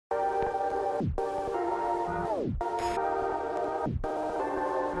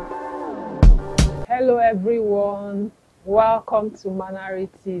Hello everyone, welcome to Manari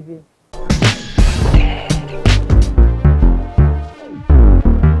TV.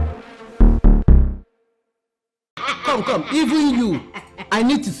 Come, even you. I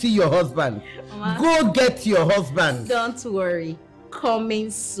need to see your husband. Mama, go get your husband. Don't worry, coming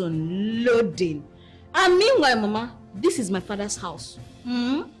soon, loading. And meanwhile, Mama, this is my father's house.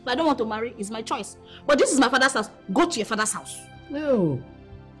 I don't want to marry, it's my choice. But this is my father's house. Go to your father's house. No.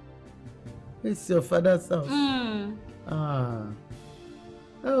 It's your father's house.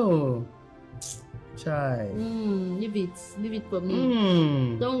 Oh. Child. Leave it for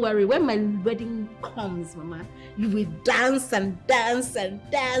me. Don't worry, when my wedding comes, Mama, you will dance and dance and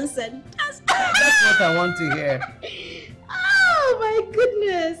dance and dance. That's what I want to hear. Oh my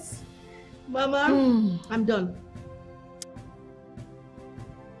goodness. Mama, I'm done.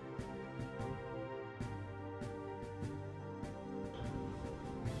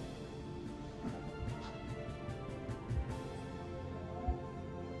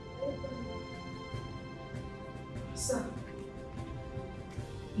 Sir,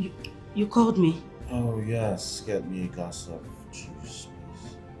 you called me? Oh yes, get me a glass of juice,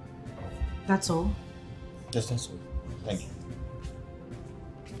 please. That's all? Yes, that's all. Thank you.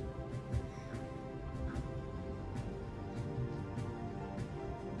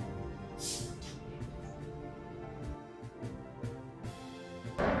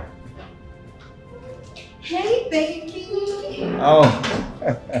 Hey, baby! Oh!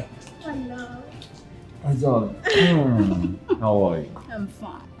 Hello. Hi, darling. How are you? I'm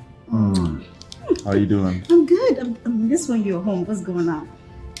fine. How are you doing? I'm good. I'm this when you're home. What's going on?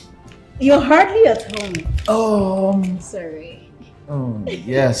 You're hardly at home. Sorry.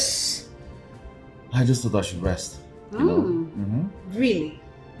 Yes. I just thought I should rest. You know? Really?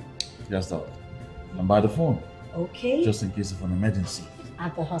 Yes, darling. I'm by the phone. Okay. Just in case of an emergency.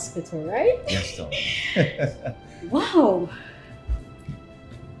 At the hospital, right? Yes, darling. Wow.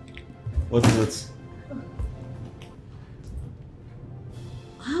 What's it?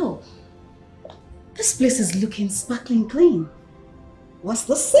 Wow. This place is looking sparkling clean. What's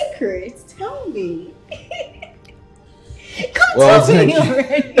the secret? Tell me. Come tell me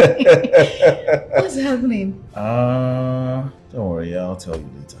already. What's happening? Don't worry, I'll tell you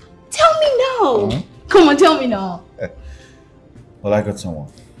later. Tell me now. Come on, tell me now. Well, I got someone.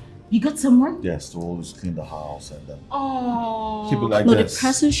 You got someone? Yes, to always clean the house and then keep it like no, this. The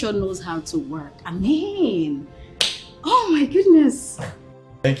person sure knows how to work. I mean, oh my goodness.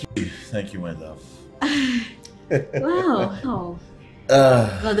 Thank you, my love. Wow. Oh.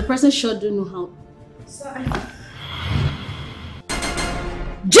 Well, the person sure do know how. Sorry.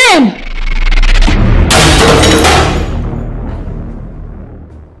 Jim!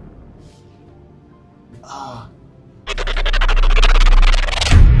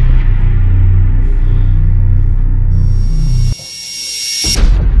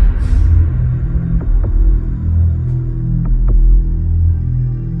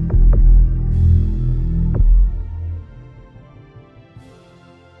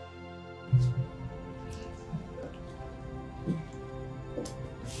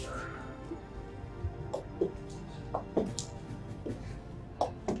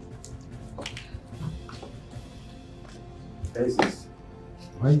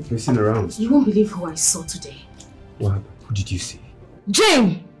 Why are you pacing around? You won't believe who I saw today. What? Who did you see?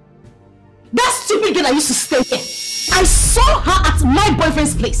 Jane! That stupid girl that used to stay here. I saw her at my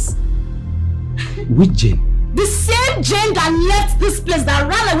boyfriend's place. Which Jane? The same Jane that left this place, that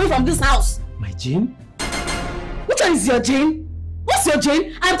ran away from this house. My Jane? Which one is your Jane? What's your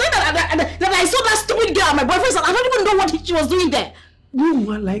Jane? I'm telling that I saw that stupid girl at my boyfriend's house. I don't even know what she was doing there.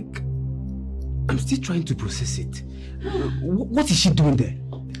 No, like... I'm still trying to process it. What is she doing there?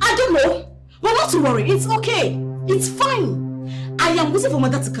 I don't know. But not to worry, it's okay. It's fine. I am waiting for my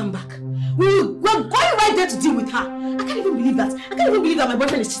dad to come back. We're going right there to deal with her. I can't even believe that. I can't even believe that my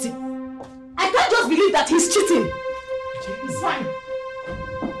boyfriend is cheating. I can't just believe that he's cheating. It's fine.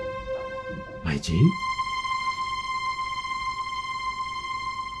 My Jane?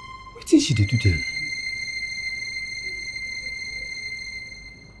 What did she do then?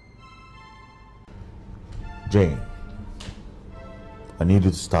 Jane, I need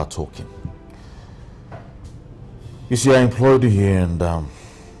you to start talking. You see, I employed you here and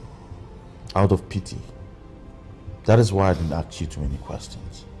out of pity. That is why I didn't ask you too many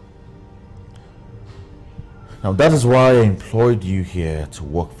questions. Now that is why I employed you here to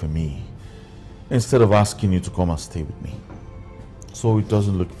work for me instead of asking you to come and stay with me. So it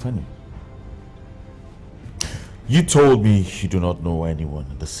doesn't look funny. You told me you do not know anyone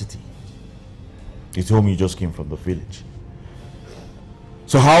in the city. You told me you just came from the village.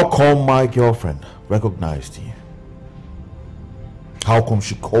 So how come my girlfriend recognized you? How come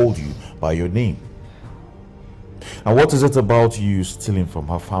she called you by your name? And what is it about you stealing from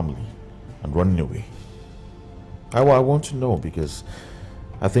her family and running away? I want to know, because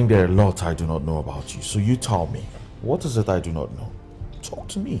I think there are a lot I do not know about you. So you tell me, what is it I do not know? Talk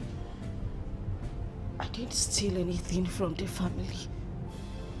to me. I didn't steal anything from the family.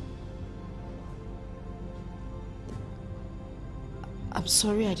 I'm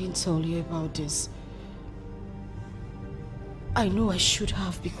sorry I didn't tell you about this. I know I should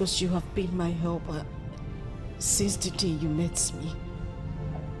have, because you have been my helper since the day you met me.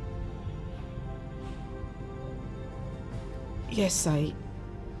 Yes, I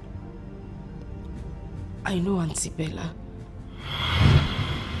know Auntie Bella.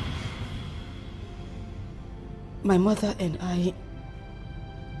 My mother and I,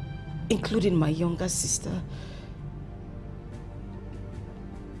 including my younger sister,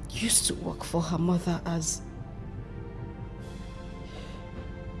 used to work for her mother as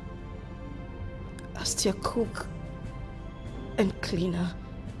their cook and cleaner.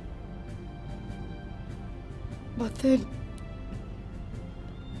 But then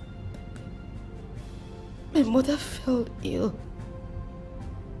my mother fell ill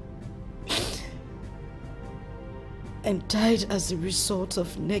and died as a result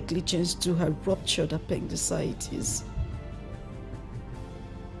of negligence to her ruptured appendicitis.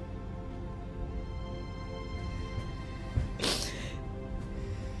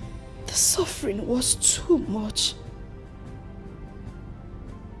 The suffering was too much,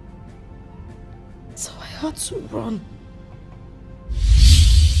 so I had to run.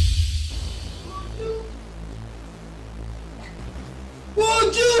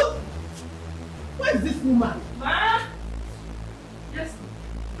 Uju! Where is this woman? Ma? Yes.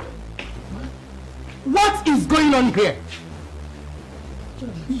 What is going on here?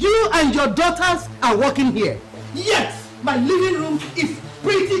 You and your daughters are working here. Yet, my living room is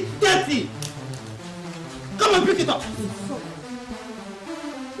pretty dirty. Come and pick it up.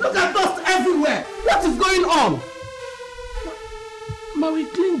 Look at dust everywhere. What is going on? Ma, we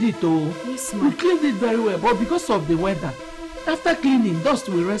cleaned it, oh. Yes, we cleaned it very well, but because of the weather, after cleaning, dust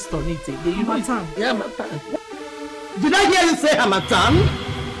will rest on it again. You know it? Yeah, Harmattan. Did I hear you say Harmattan?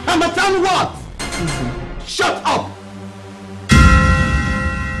 Harmattan what? Shut up!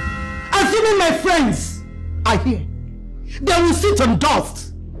 Assuming my friends are here, they will sit on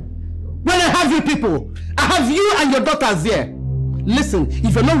dust. When I have you people, I have you and your daughters here. Listen,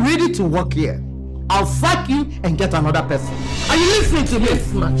 if you're not ready to work here, I'll sack you and get another person. Are you listening to me?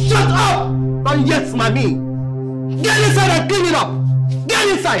 Yes, ma. Shut up! Don't yes, mommy. Get inside and clean it up. Get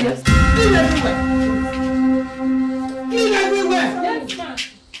inside. Yes. Clean everywhere. Clean everywhere. Yes, ma.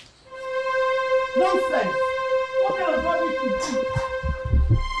 Nonsense. What kind of rubbish is this?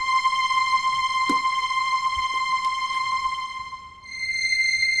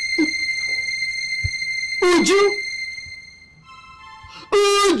 Uju!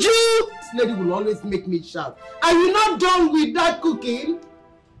 Uju! This lady will always make me shout. Are you not done with that cooking?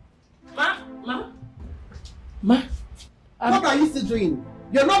 Ma? What What are you still doing?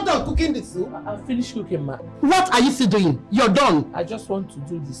 You're not done cooking the soup? I finished cooking, ma. What are you still doing? You're done. I just want to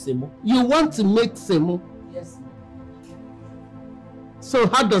do the semo. You want to make semo? Yes. So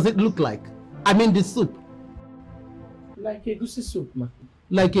how does it look like? I mean the soup. Like a goosey soup, ma.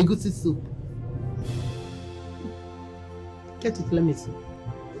 Like a goosey soup. Get it, let me see.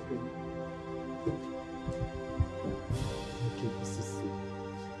 Okay, goosey soup.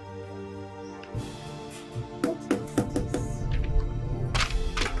 What is this?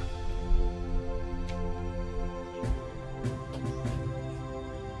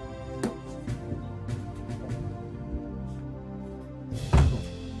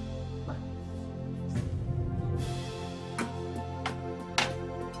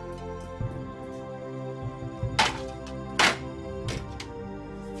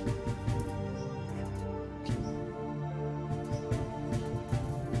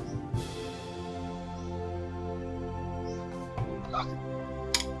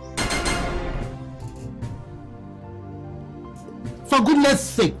 For goodness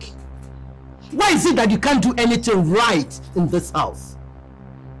sake, why is it that you can't do anything right in this house?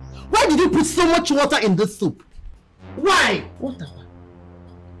 Why did you put so much water in this soup? Why? Water,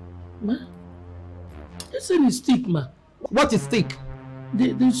 ma. You said it's thick, ma. What is thick?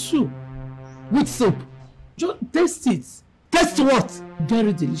 The soup. Which soup? Just taste it. Taste what?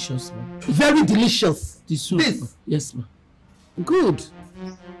 Very delicious, ma. Very delicious. The soup. This? Ma. Yes, ma. Good.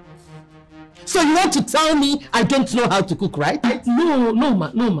 So you want to tell me I don't know how to cook, right? No,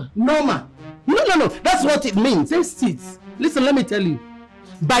 ma. No, ma. No. That's what it means. Taste it. Listen, let me tell you.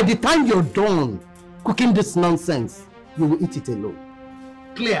 By the time you're done cooking this nonsense, you will eat it alone.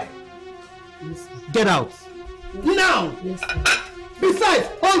 Clear? Yes, Get out. Now! yes, Besides,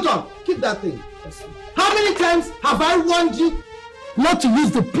 hold on. Keep that thing. How many times have I warned you not to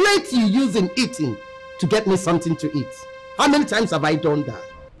use the plate you use in eating to get me something to eat? How many times have I done that?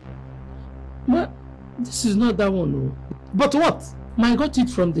 Ma, this is not that one. No. But what? I got it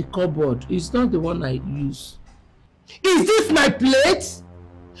from the cupboard. It's not the one I use. Is this my plate?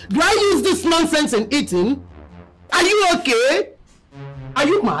 Do I use this nonsense in eating? Are you okay? Are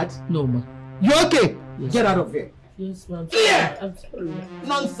you mad? No, ma. You okay? Yes. Get out of here. Yes, ma'am. Yeah. I'm sorry.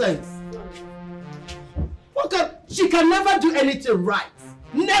 Nonsense. She can never do anything right.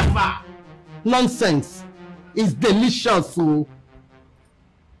 Never. Nonsense. It's delicious. So.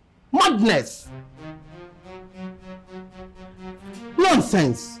 Madness.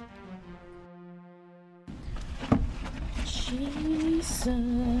 Nonsense.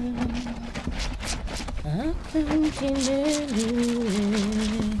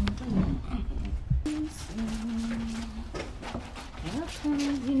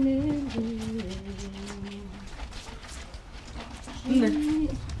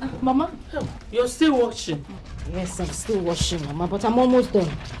 Mama, you're still washing. Yes, I'm still washing, Mama, but I'm almost done.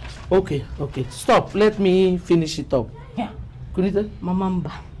 Okay. Stop. Let me finish it up. Yeah. Kunita? Mama,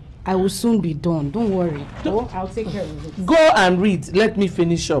 I will soon be done. Don't worry. Oh, I'll take care of it. Go and read. Let me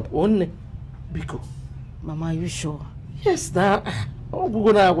finish up. Only. Biko. Mama, are you sure? Yes, that. Oh,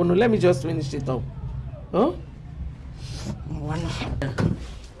 let me just finish it up. Huh?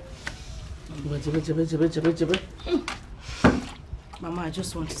 Mama, I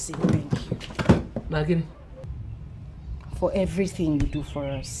just want to say thank you. Nagini. For everything you do for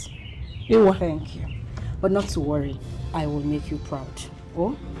us. Thank you. But not to worry, I will make you proud.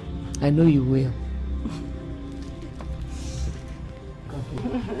 Oh? I know you will.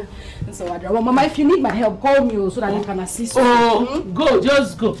 So, Mama, if you need my help, call me so that you can assist me. Oh, go,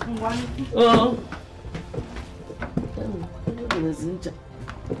 just go. Oh.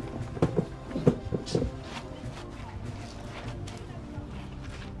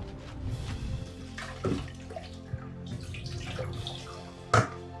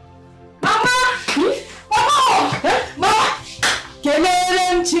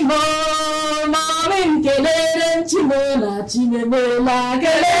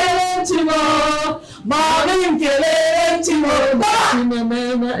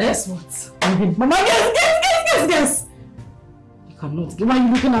 Guess what? Mama, guess! You cannot. Why are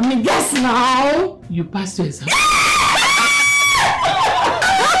you looking at me? Guess now! You passed your exam.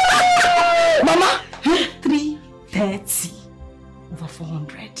 Mama, 330 over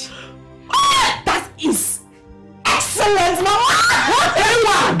 400. That is excellent, Mama!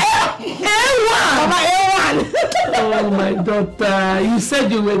 A1! Mama, A1! Oh, my daughter. You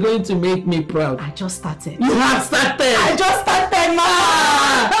said you were going to make me proud. I just started. You have started. I just started, Mama!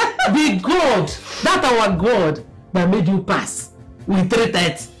 The God, that our God that made you pass with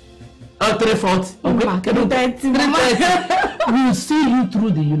 330 or 340. Okay? 330. We will see you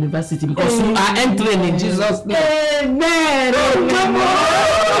through the university because you are entering in Jesus' name. Amen. Oh, come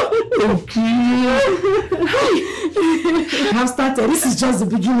on. Okay. I have started. This is just the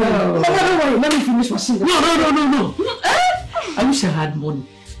beginning. Oh. Don't worry. Let me finish washing. No. I wish I had money.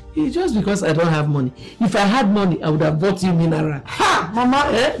 It's just because I don't have money. If I had money, I would have bought you mineral. Ha! Mama,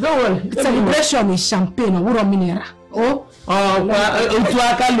 don't worry. Celebration is champagne or what mineral. Oh?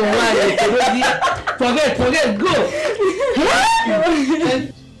 Forget, go.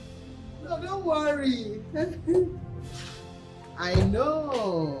 No, don't worry. I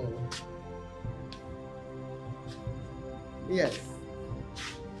know. Yes.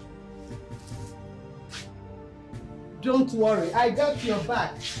 Don't worry, I got your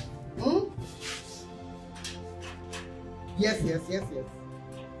back. Yes.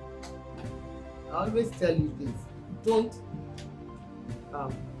 I always tell you this. Don't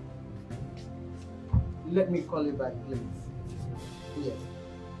let me call you back, please. Yes.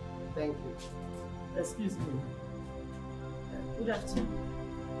 Thank you. Excuse me. Good afternoon.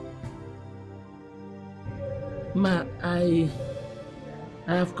 Ma, I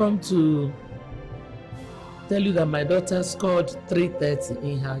have come to tell you that my daughter scored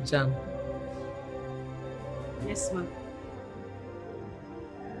 330 in her JAMB. Yes, ma'am.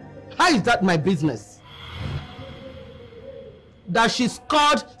 How is that my business? That she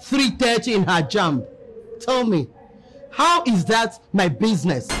scored 330 in her JAMB. Tell me, how is that my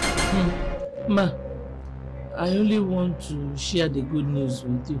business? Ma, I only want to share the good news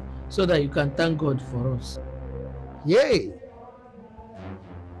with you so that you can thank God for us. Yay!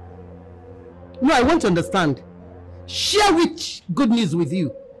 No, I want to understand. share which good news with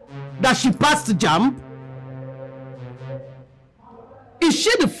you? That she passed JAMB? Is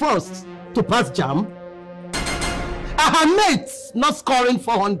she the first to pass JAMB? Are her mates not scoring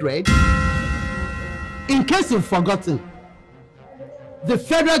 400? In case you've forgotten, the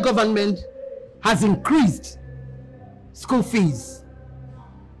federal government has increased school fees.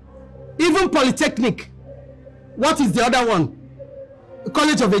 Even Polytechnic. What is the other one?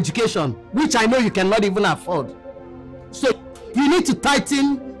 College of Education, which I know you cannot even afford. So you need to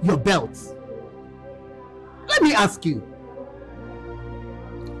tighten your belt. Let me ask you,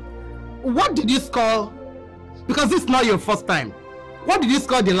 what did you score? Because this is not your first time. What did you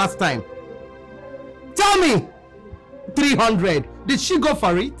score the last time? Tell me. 300. Did she go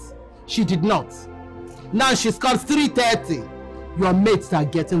for it? She did not. Now she scored 330. Your mates are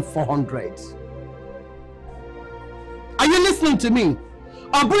getting 400. Are you listening to me?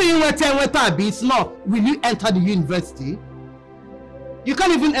 It's not. Will you enter the university? You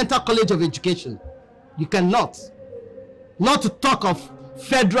can't even enter College of Education. You cannot. Not to talk of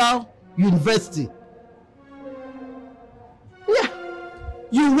federal university. Yeah.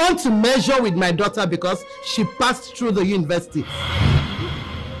 You want to measure with my daughter because she passed through the university.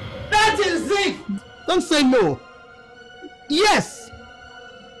 That is it. Don't say no. Yes.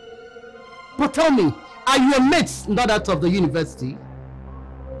 But tell me, are your mates not out of the university?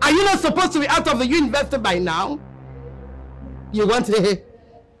 Are you not supposed to be out of the university by now? You want to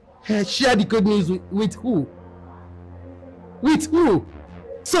share the good news with who? With who?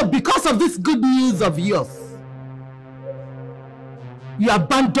 So because of this good news of yours, you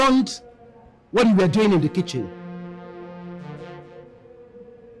abandoned what you were doing in the kitchen.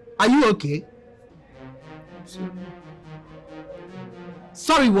 Are you okay?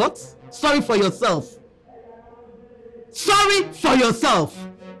 Sorry what? Sorry for yourself. Sorry for yourself.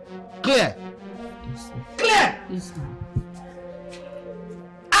 Clear? Clear!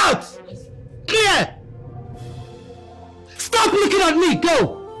 Out! Clear! Stop looking at me!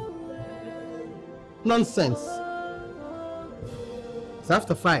 Go! Nonsense. It's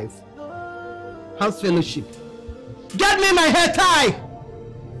after 5. House fellowship. Get me my hair tie!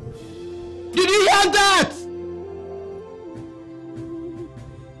 Did you hear that?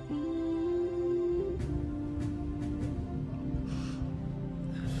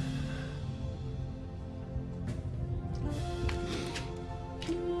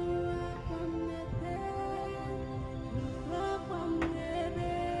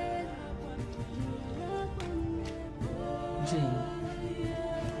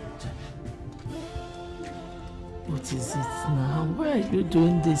 What is it now? Why are you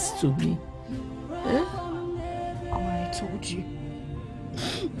doing this to me? Eh? I told you.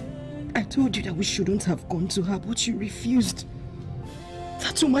 I told you that we shouldn't have gone to her, but you refused.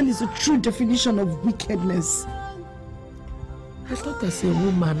 That woman is a true definition of wickedness. I thought as a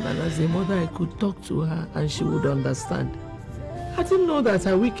woman and as a mother I could talk to her and she would understand. I didn't know that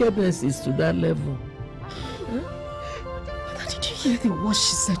her wickedness is to that level. Mother, did you hear the words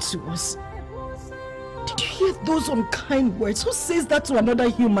she said to us? Did you hear those unkind words? Who says that to another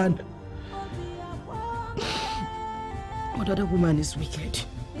human? Another woman is wicked.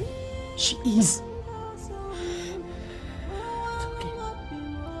 She is. It's okay.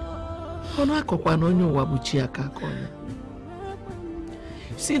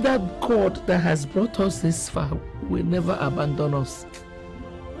 See, that God that has brought us this far will never abandon us.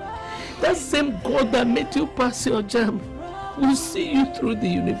 That same God that made you pass your JAMB will see you through the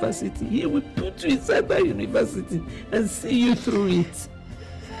university. He will put you inside that university and see you through it.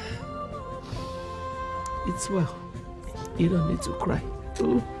 It's well. You don't need to cry.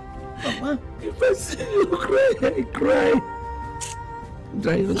 Oh, Mama, if I see you cry, I cry.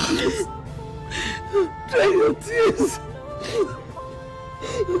 Dry your tears. Dry your tears.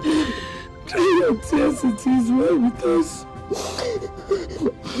 Dry your tears. It is well with us.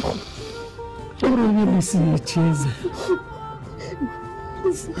 What are you missing, Chisom?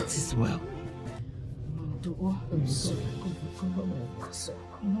 It is well. I'm sorry.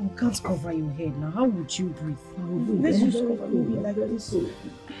 No, we can't cover your head now. How would you breathe? Let's just cover maybe like this.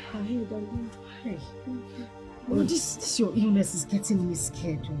 Her head and hey. Oh, this your illness is getting me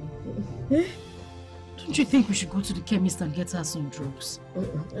scared. Eh? Don't you think we should go to the chemist and get her some drugs?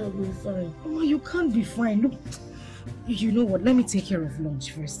 I'll be fine. Oh, you can't be fine. Look, you know what? Let me take care of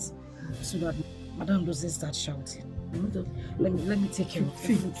lunch first, so that Madame doesn't start shouting. Let me take care of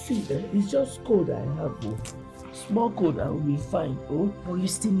food. It's just cold I have. Small cold, I will be fine. Oh, but you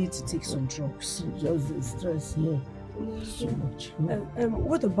still need to take some drugs. Just the stress here. So much.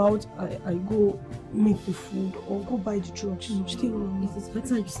 What about I go make the food or go buy the drugs? Stay with me. It's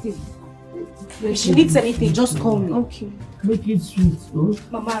better you stay. If she needs anything, just call me. Okay. Make it sweet, oh?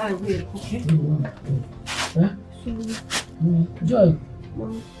 Mama, I will, okay? Huh? Joy.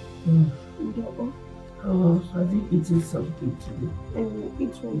 Oh, have you eaten something today? I will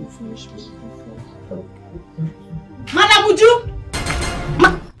eat when you finish my food. Madam Uju!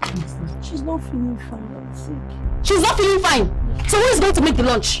 She's not feeling fine, I'm sick. She's not feeling fine. So who is going to make the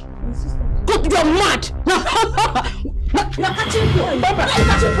lunch? My sister. Good, you're mad. You're catching cold.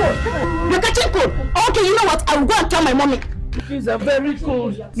 You're catching cold. Okay, you know what? I will go and tell my mommy. Please, I'm very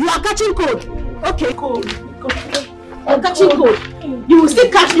cold. You are catching cold. Okay, cold. I'm catching cold. You will still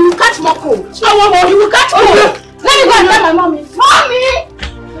catch. You will catch more cold. You will catch cold. Let me go and tell my mommy. Mommy!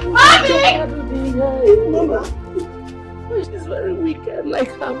 Mama. She's very weak and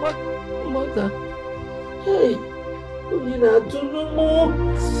like her mother. Hey, you know, I don't know more.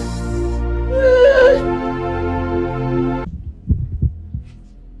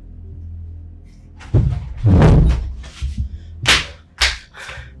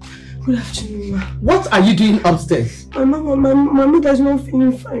 Good afternoon, ma. What are you doing upstairs? My mother's not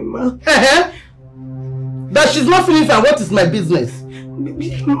feeling fine, ma. That she's not feeling fine, what is my business?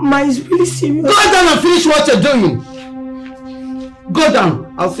 Ma is really serious. Go down and finish what you're doing. Go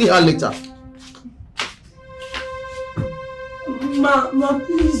down. I'll see her later. Ma,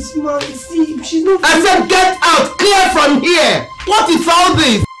 please, ma, see, she's not... I said get out! Clear from here! What is all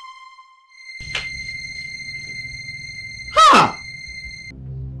this? Ha!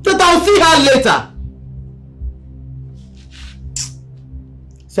 That I'll see her later.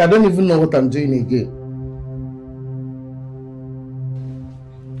 See, I don't even know what I'm doing again.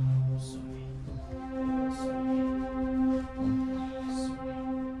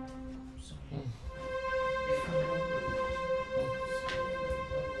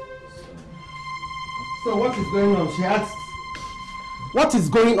 So what is going on? She asked. What is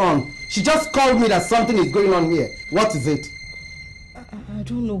going on? She just called me that something is going on here. What is it? I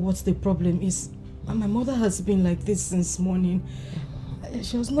don't know what the problem is. My mother has been like this since morning.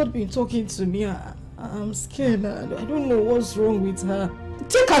 She has not been talking to me. I'm scared. I don't know what's wrong with her.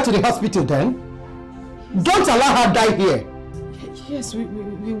 Take her to the hospital then. Don't allow her die here. Yes, we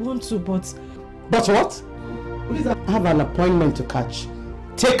want to, but... But what? Please, I have an appointment to catch.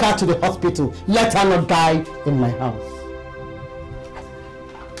 Take her to the hospital. Let her not die in my house.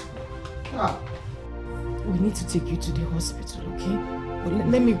 We need to take you to the hospital, okay? But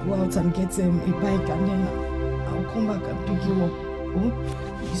let me go out and get a bike and then I'll come back and pick you up. Oh?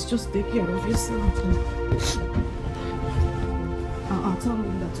 Please just take care of yourself. I'll tell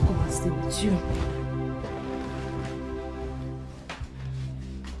Linda to come and stay with you.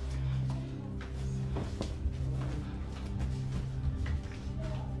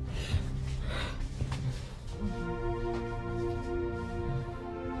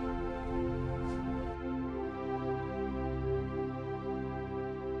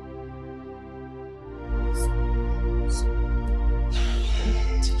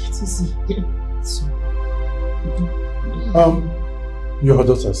 You're her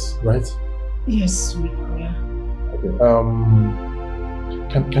daughters, right? Yes, we are.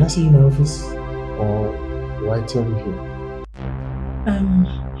 Okay. Can I see you in my office, or do I tell you here?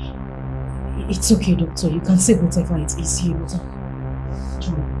 It's okay, doctor. You can say whatever it is here, but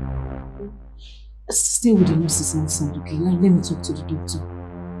stay with the nurses inside, okay? Let me talk to the doctor.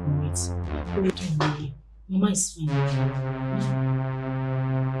 Wait. Don't worry. Mama is fine.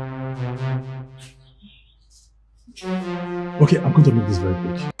 Okay, I'm going to make this very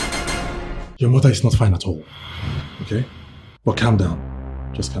quick. Your mother is not fine at all. Okay? But calm down.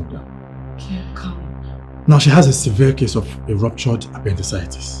 Just calm down. Okay, calm. Now, she has a severe case of a ruptured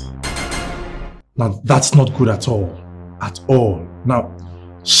appendicitis. Now, that's not good at all. At all. Now,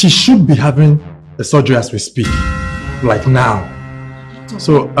 she should be having a surgery as we speak. Like now.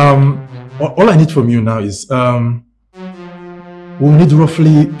 So, all I need from you now is, we'll need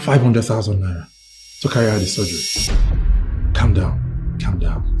roughly 500,000 naira to carry out the surgery. Calm down. Calm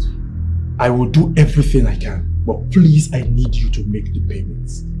down. I will do everything I can, but please, I need you to make the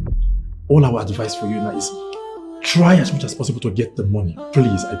payments. All our advice for you now is try as much as possible to get the money.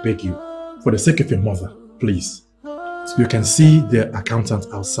 Please, I beg you. For the sake of your mother, please. So you can see the accountant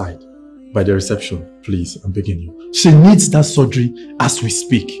outside by the reception. Please, I'm begging you. She needs that surgery as we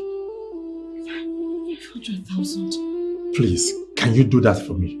speak. 500,000. Please, can you do that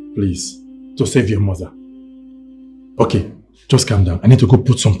for me? Please. To save your mother. Okay, just calm down. I need to go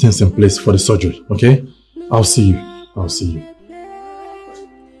put some things in place for the surgery, okay? I'll see you. I'll see you.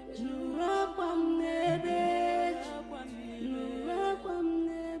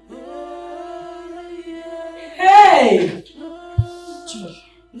 Hey!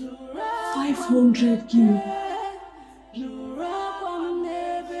 500 guinea.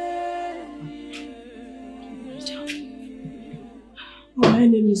 My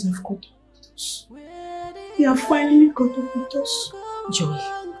enemies have caught up with us. They have finally caught up with us. Joy,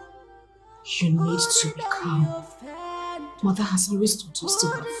 you need to be calm. Mother has always taught us to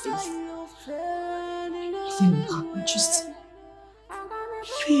have faith. Nothing will happen, just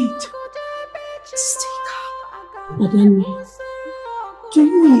faith. Stay calm. Madani, do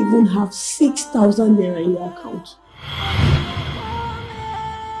you even have 6,000 naira in your account?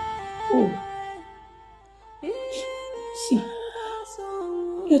 Oh. See,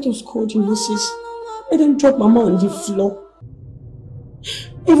 let us call the nurses. Let them drop Mama on the floor.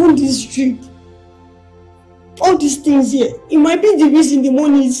 Even this drip. All these things here, it might be the reason the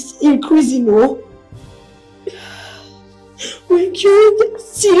money is increasing, oh. We're curing.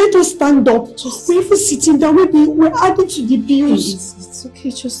 See, let us stand up. We're even sitting down. We're adding to the bills. It's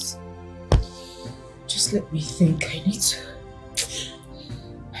okay, just let me think. I need to think.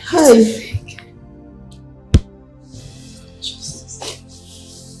 Hey.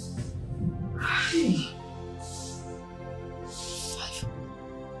 5.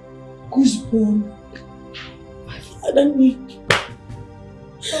 Goosebumps. I don't need.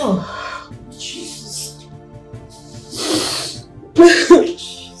 Oh, Jesus.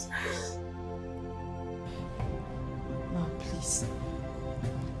 Jesus. Ma, please.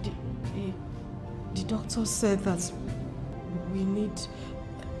 The doctor said that we need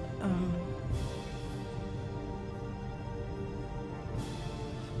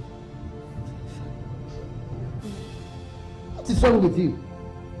What is wrong with you?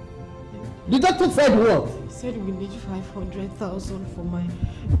 The doctor said what? He said we need 500,000 for my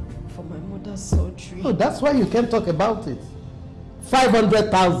mother's surgery. Oh, that's why you can't talk about it.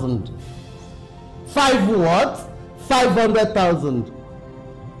 500,000. 5 what? 500,000.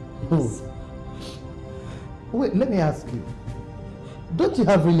 Wait, let me ask you. Don't you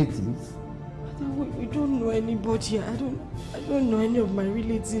have relatives? We don't know anybody. I don't know any of my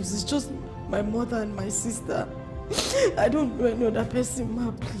relatives. It's just my mother and my sister. I don't know any other person,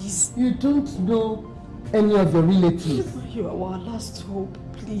 Ma, please. You don't know any of your relatives? You are our last hope,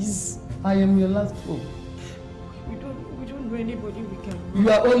 please. I am your last hope. We don't know anybody we can. You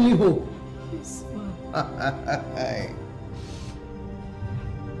are only hope. Yes, Ma.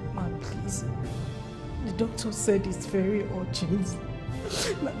 Ma, please. The doctor said it's very urgent.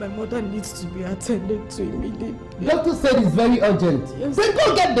 My mother needs to be attended to immediately. Doctor said it's very urgent. Yes. Then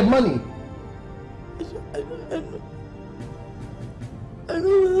go get the money. I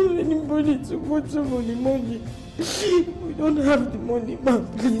don't have anybody to put some on the money. We don't have the money, Ma,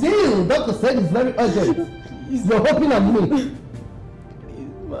 please. Still, doctor said it's very urgent. Please. You're hoping on me.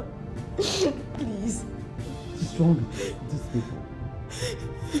 Please, Ma. Please. What's wrong with these people?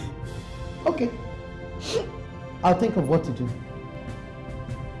 Okay. I'll think of what to do.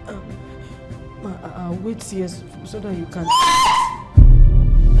 Ma, I'll wait here so that you can...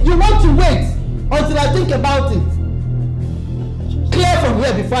 You want to wait until I think about it? Clear from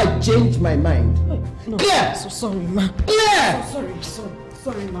here before I change my mind. No, Clear! So sorry, Ma. Clear!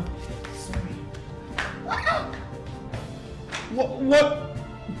 Sorry, Ma. Sorry. What?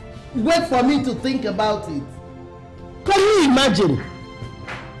 Wait for me to think about it. Can you imagine?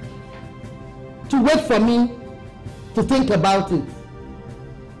 To wait for me to think about it.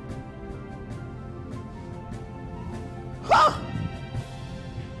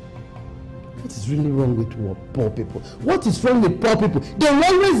 What is really wrong with poor people? What is wrong with poor people? They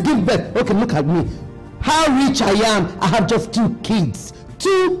always give birth. Okay, look at me. How rich I am. I have just 2 kids.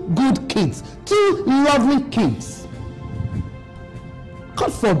 2 good kids. 2 lovely kids.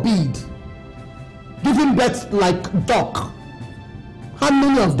 God forbid. Giving birth like duck. How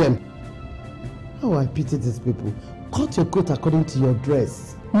many of them? Oh, I pity these people. Cut your coat according to your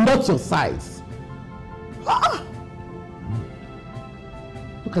dress, not your size. Ah!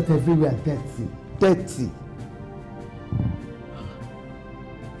 Look at everywhere, dirty, dirty.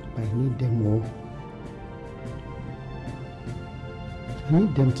 I need them all. I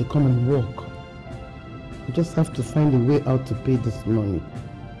need them to come and work. I just have to find a way out to pay this money.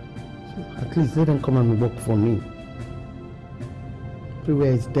 So at least let them come and work for me.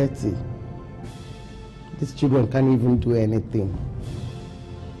 Everywhere is dirty. These children can't even do anything.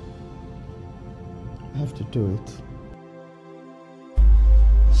 I have to do it.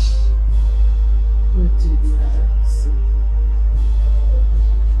 What did I say?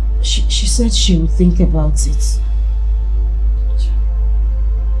 She said she would think about it.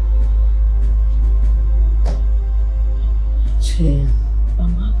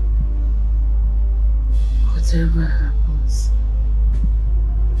 Mama, whatever happens,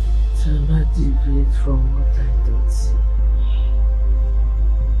 tell deeply from what I thought.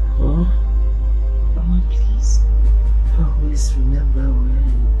 Oh, Mama, please, always remember where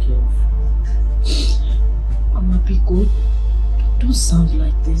you came from. Mama, be good. Don't sound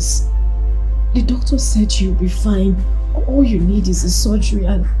like this. The doctor said you'll be fine. All you need is a surgery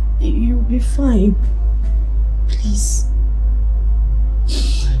and you'll be fine. Please.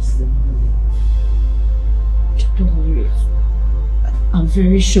 Where's the money? Don't worry. I'm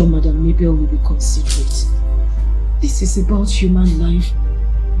very sure Madam Mabel will be considerate. This is about human life.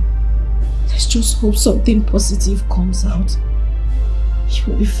 Let's just hope something positive comes out.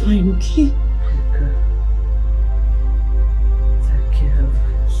 You'll be fine, okay? Okay. Take care of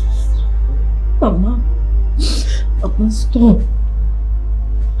your sister. Mama. Mama, stop.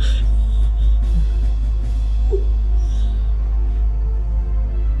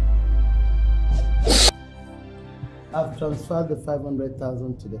 I've transferred the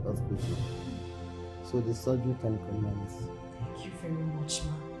 500,000 to the hospital, so the surgery can commence. Thank you very much,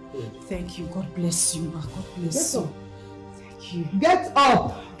 ma. Thank you. God bless you, ma. God bless you. Thank you. Get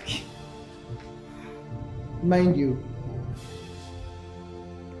up! Mind you,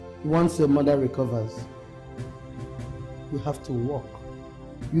 once your mother recovers, you have to work.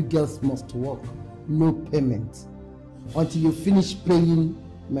 You girls must work. No payment. Until you finish paying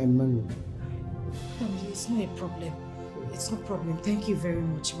my money. It's not a problem. It's no problem. Thank you very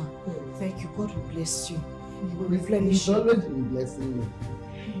much, ma. Thank you. God will bless you. He will replenish you. He's always been blessing me.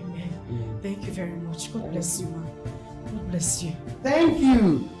 Amen. Thank you very much. God bless you, ma. God bless you. Thank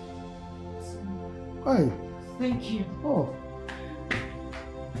you. Hi. Thank you. Oh.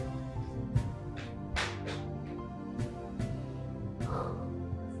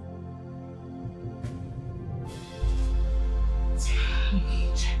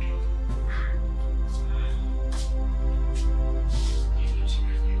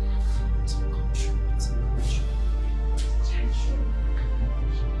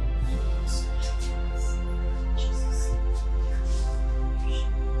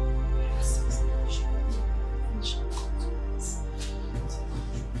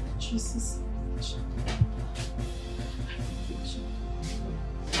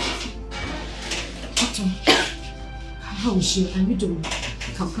 How is she? Are you doing?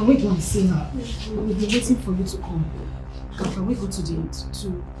 Can we go and see her? We've been waiting for you to come. Can we go to the...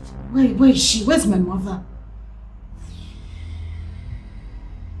 Where is she? Where's my mother?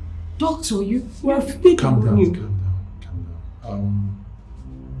 Doctor, you have taken Calm down, you. calm down.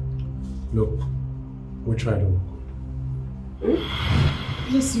 Look, we tried all.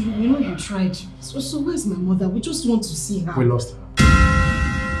 Yes, you know you tried. So where's my mother? We just want to see her. We lost her.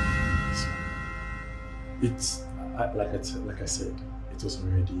 It's like I said, it was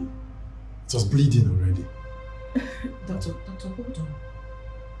bleeding already. Doctor, hold on.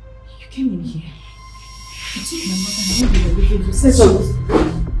 You came in here. You took my mother and you were looking for seconds.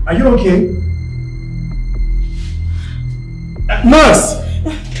 Are you okay? Nurse!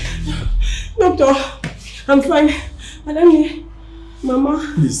 Doctor, I'm fine. Allow me.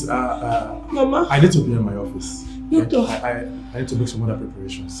 Mama. Please, Mama. I need to be in my office. Doctor. I need to make some other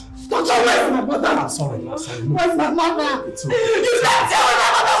preparations. Doctor, where's my mother? Sorry. Where's my mother? It's okay. You can't tell me my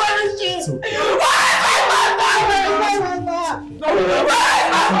mother, where is she? It's okay. Where's my mother? Where's my mother? Where's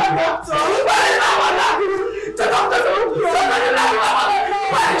my mother? Where's my mother? The doctor, somebody let my mother.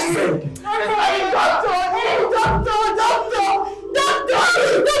 Where is she? Doctor,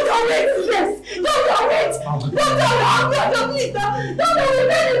 wait, yes. Doctor, wait. Doctor, please. Doctor, we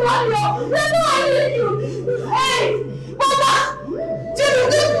really want you. We don't need you. Hey, Mama.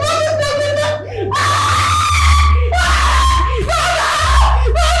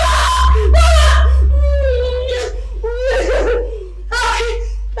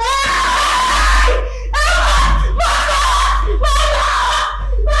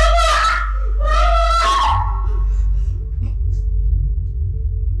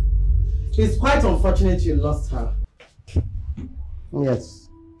 It's quite unfortunate you lost her. Yes.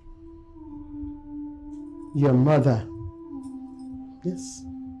 Your mother, yes,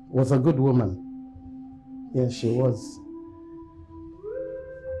 was a good woman. Yes, she was.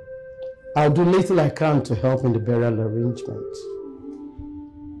 I'll do little I can to help in the burial arrangement.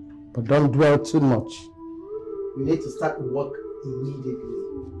 But don't dwell too much. You need to start work immediately.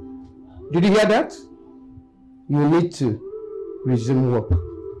 Did you hear that? You need to resume work.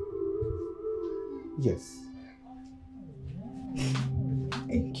 Yes.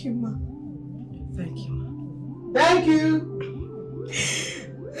 Thank you, Ma. Thank you, Ma. Thank you.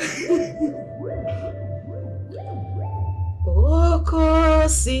 Oko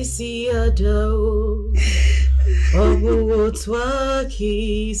sisi adao Obu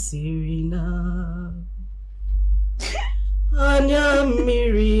twaki sirina Anya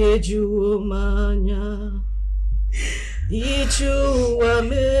miri ejumanya Ichu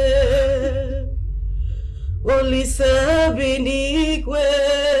ame Olisa binikwe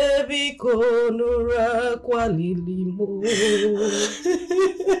bikonura kwalilimo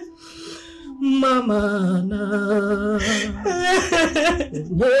Mama na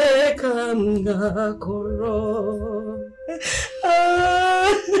Nekanga koro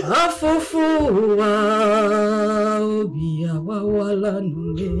Afufuwa Obiya wawala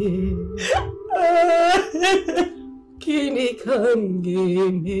nune Kini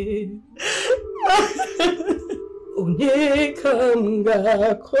kangeme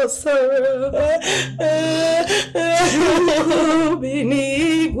Unikanga kosara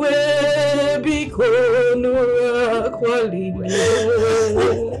Binigwe bikonura kwalimo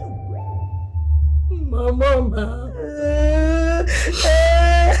Mama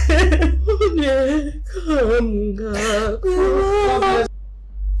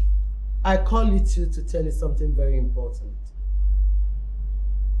I call you to tell you something very important.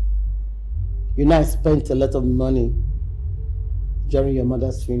 You know I spent a lot of money during your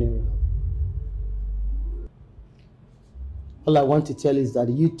mother's funeral. All I want to tell you is that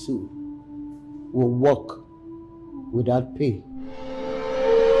you two will work without pay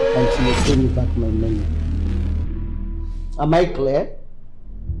until you pay me back my money. Am I clear?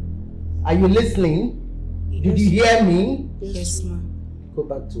 Are you listening? Yes. Did you hear me? Yes, ma'am. Go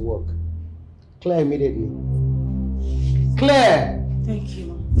back to work. Clear immediately. Clear! Thank you,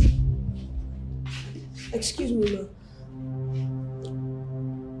 ma'am. Excuse me, ma.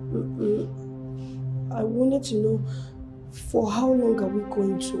 I wanted to know, for how long are we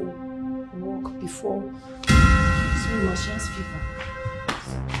going to work before? Sorry, ma, she has fever.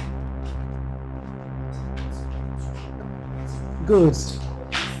 Good.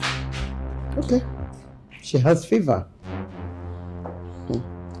 Okay. She has fever.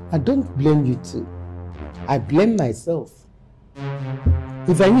 I don't blame you two. I blame myself.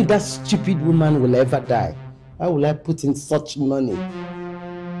 If I knew that stupid woman will ever die, why will I put in such money?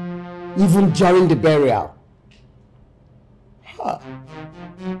 Even during the burial.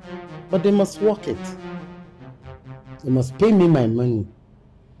 But they must work it. They must pay me my money.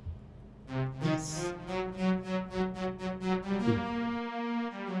 Yes.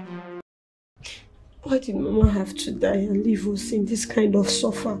 Why did Mama have to die and leave us in this kind of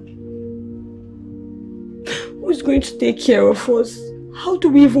suffer? Who's going to take care of us? How do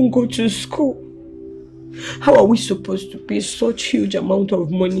we even go to school? How are we supposed to pay such huge amount of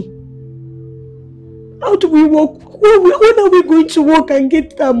money? How do we work? When are we going to work and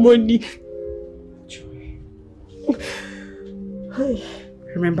get that money?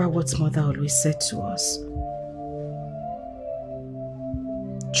 Remember what Mother always said to us.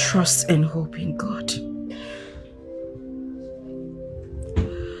 Trust and hope in God.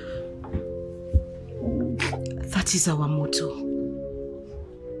 That is our motto.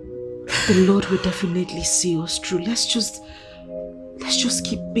 The Lord will definitely see us through. Let's just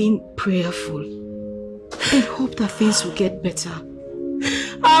keep being prayerful and hope that things will get better.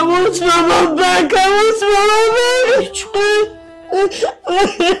 I want Mama back. I want Mama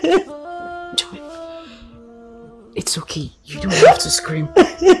back. It's okay. You don't have to scream.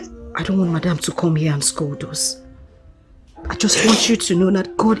 I don't want Madam to come here and scold us. I just want you to know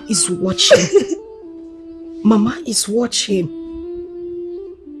that God is watching. Mama is watching.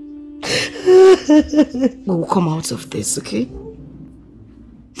 We will come out of this, okay?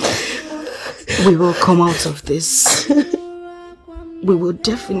 We will come out of this. We will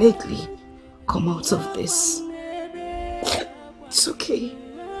definitely come out of this. It's okay.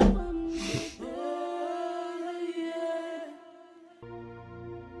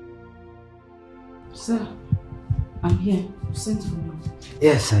 Sir, I'm here. You sent for me.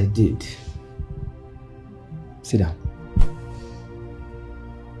 Yes, I did. Sit down.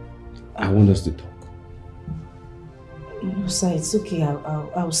 I want us to talk. No, sir, it's okay.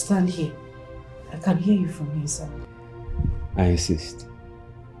 I'll stand here. I can hear you from here, sir. I insist.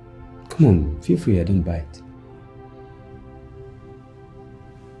 Come on, feel free, I don't bite.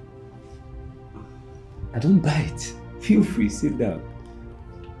 I don't bite. Feel free, sit down.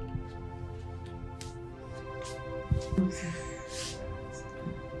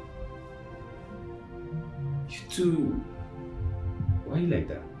 You too. Why are you like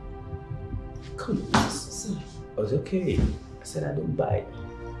that? Come on, sir. Oh, it's okay. I said I don't bite.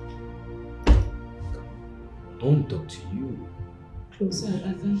 I want to talk to you. Sir,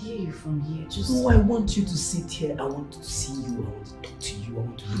 I can hear you from here. Just... No, I want you to sit here. I want to see you. I want to talk to you. I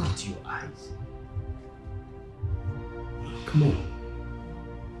want to look into your eyes. Come on.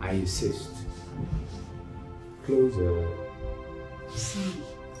 I insist. Closer.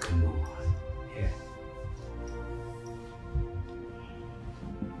 Come on. Yeah.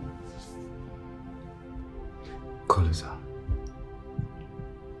 Closer.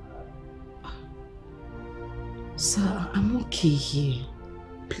 Sir, I'm okay here.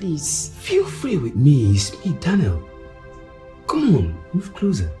 Please. Feel free with me. It's me, Daniel. Come on, move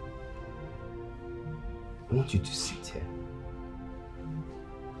closer. I want you to sit here.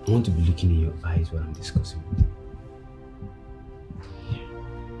 I want to be looking in your eyes while I'm discussing with you.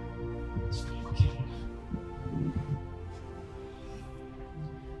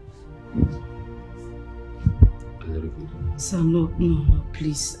 A little bit. Sir, no,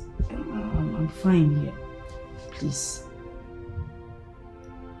 please. I'm fine here. Please.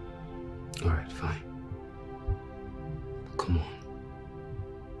 Alright, fine. Come on.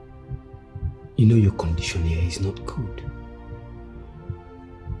 You know your condition here is not good.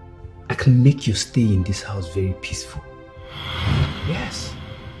 I can make your stay in this house very peaceful. Yes.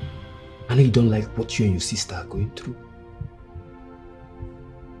 I know you don't like what you and your sister are going through.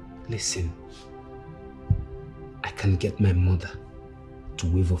 Listen. I can get my mother to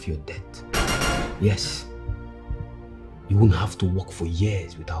waive off your debt. Yes. You won't have to work for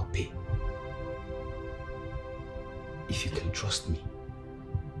years without pay. If you can trust me.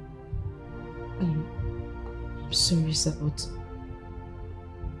 I'm sorry, sir, but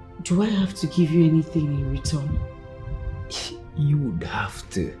do I have to give you anything in return? You would have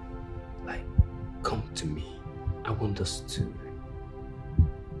to, come to me. I want us to,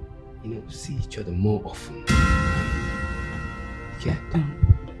 see each other more often. Yeah.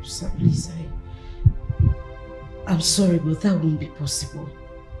 Sir, please, I'm sorry, but that won't be possible.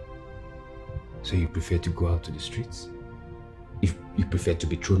 So you prefer to go out to the streets? If you prefer to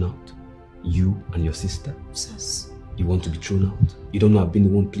be thrown out? You and your sister? Sis. You want to be thrown out? You don't know I've been the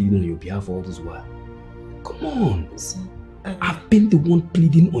one pleading on your behalf all this while? Come on. Sir, I've been the one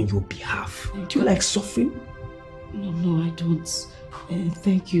pleading on your behalf. Do you like suffering? No, I don't.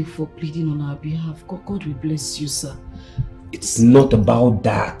 Thank you for pleading on our behalf. God will bless you, sir. It's not about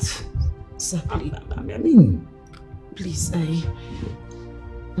that. Sir, please. I mean... Please, I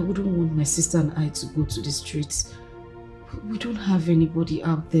wouldn't want my sister and I to go to the streets. We don't have anybody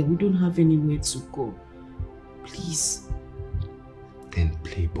out there. We don't have anywhere to go. Please. Then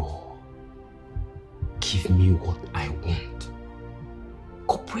play ball. Give me what I want.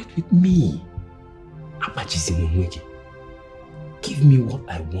 Cooperate with me. Give me what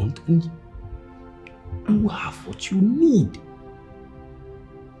I want and you will have what you need.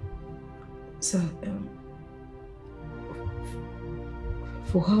 Sir,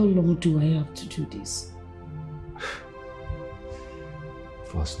 for how long do I have to do this?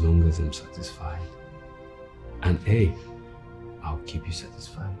 For as long as I'm satisfied. And hey, I'll keep you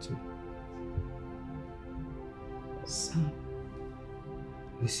satisfied too. Sir.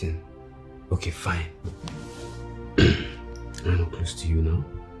 Listen. Okay, fine. I'm not close to you now.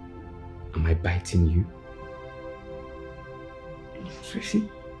 Am I biting you? Tracy,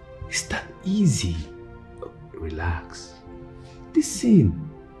 it's that easy. Relax. Listen.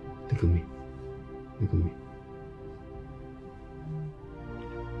 Look at me. Look at me.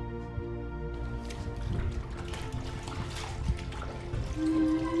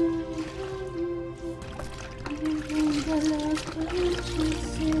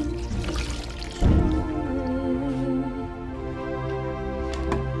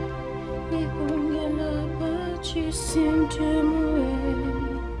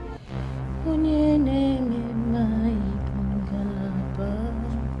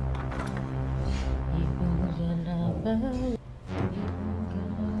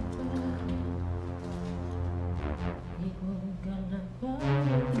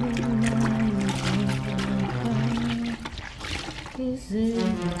 You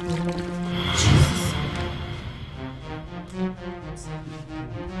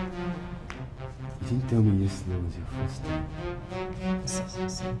didn't tell me yesterday was your first time. Sir,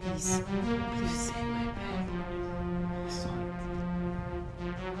 please say my bad. Sorry.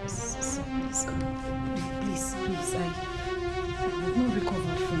 Sir, please, I have not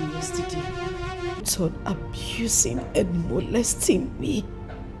recovered from yesterday. Todd abusing and molesting me.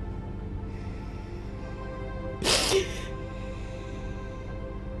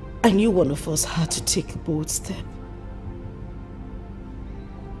 I knew one of us had to take a bold step.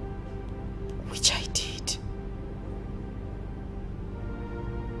 Which I did.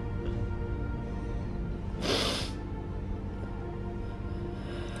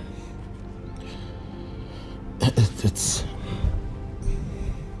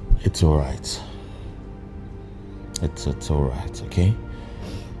 It's all right. It's alright, okay?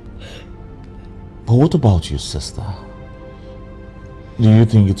 But what about your sister? Do you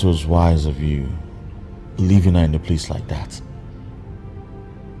think it was wise of you leaving her in a place like that?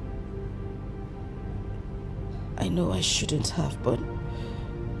 I know I shouldn't have, but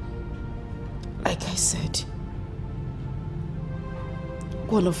like I said,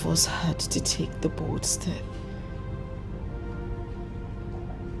 one of us had to take the bold step.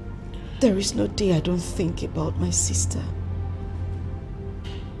 There is no day I don't think about my sister,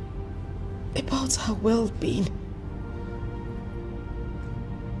 about her well-being.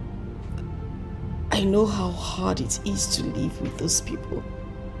 I know how hard it is to live with those people.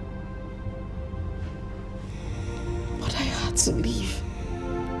 But I had to leave.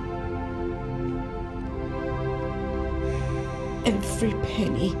 Every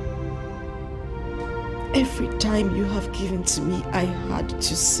penny, every dime you have given to me, I had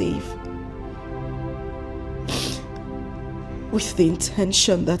to save. With the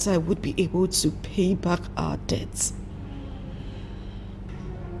intention that I would be able to pay back our debts.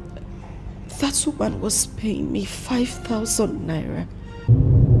 That woman was paying me 5,000 naira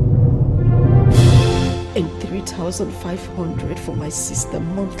and 3,500 for my sister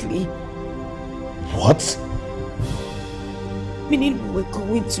monthly. What? Meaning we were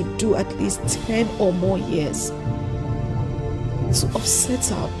going to do at least 10 or more years to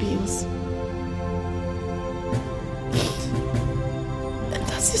offset our bills. And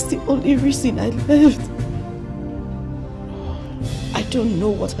that is the only reason I left. I don't know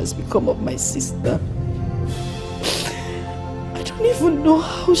what has become of my sister. I don't even know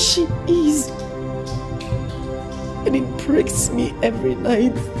how she is. And it breaks me every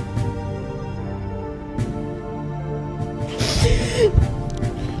night.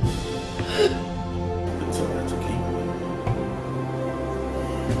 It's alright, okay?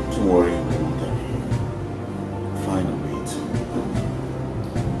 Don't worry about it. Find a way to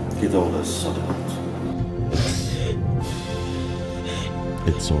get all this sorted out.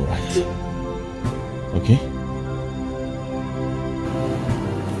 It's alright. Okay?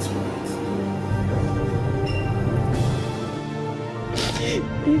 It's alright.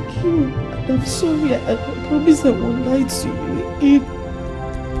 Thank you. I'm sorry. I promise I won't lie to you again.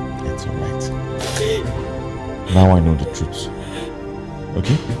 It's alright. Now I know the truth.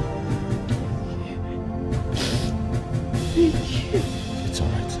 Okay? Thank you. It's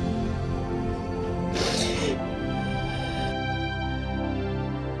alright.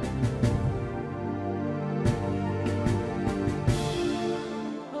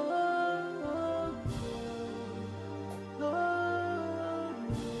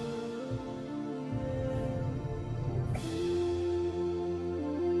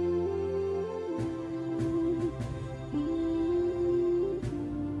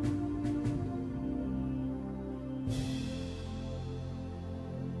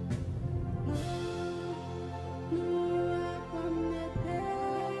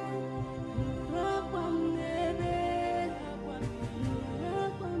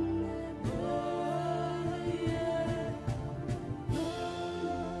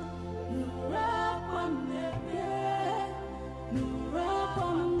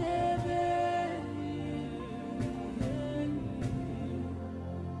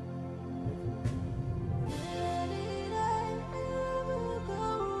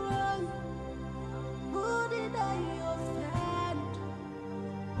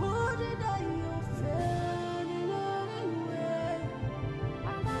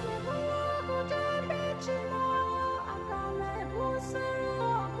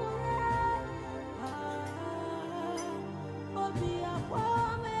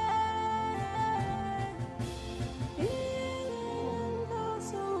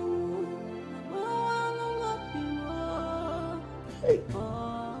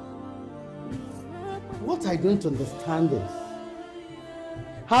 What I don't understand is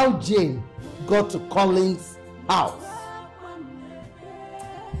how Jane got to Colin's house.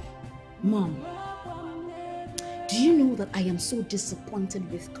 Mom, do you know that I am so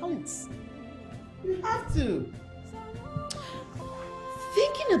disappointed with Collins? You have to.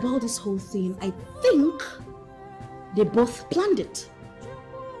 Thinking about this whole thing, I think they both planned it.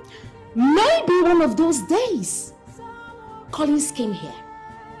 Maybe one of those days, Collins came here.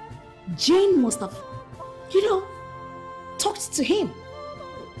 Jane must have, talked to him.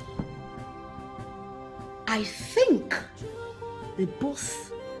 I think they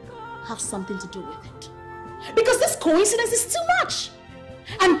both have something to do with it. Because this coincidence is too much.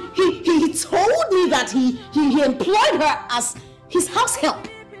 And he told me that he employed her as his house help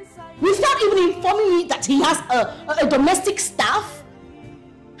without even informing me that he has a domestic staff.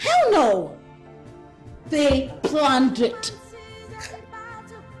 Hell no. They planned it.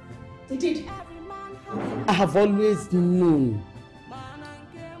 They did. I have always known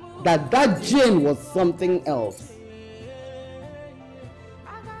that Jane was something else.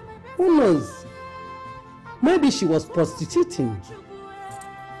 Who knows? Maybe she was prostituting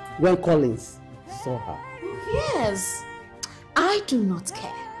when Collins saw her. Yes, I do not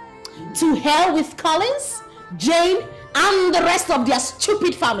care. To hell with Collins, Jane, and the rest of their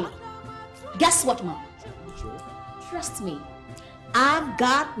stupid family. Guess what, Mom? Trust me, I've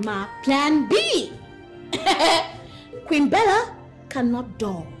got my plan B. Queen Bella cannot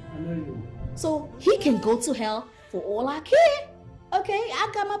dull. So he can go to hell for all I care. Okay, I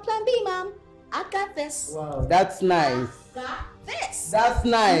got my plan B, Mom. I got this. Wow, that's nice. I got this. That's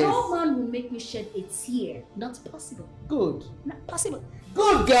nice. No man will make me shed a tear. Not possible. Good. Not possible.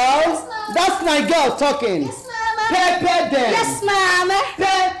 Good girl. Yes, that's my girl talking. Yes, Mama. Pepper them. Yes, Mama.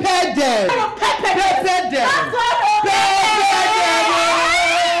 Pepper them. Pepper them. Pepper them.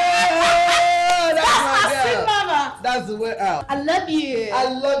 That's the way out. I love you.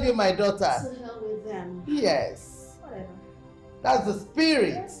 I love you, my daughter. To hell with them. Yes. Whatever. That's the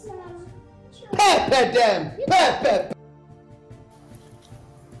spirit. Yes, Mama. Sure. Pepper them. Pepper.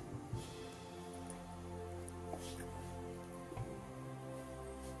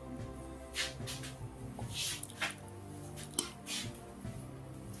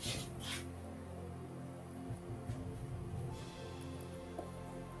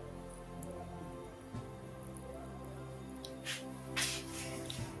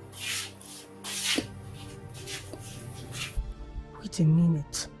 Wait a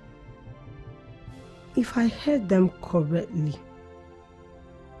minute. If I heard them correctly,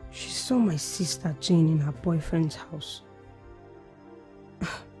 she saw my sister Jane in her boyfriend's house.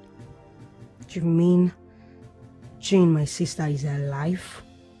 You mean Jane, my sister, is alive?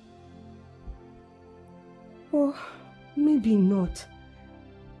 Or maybe not.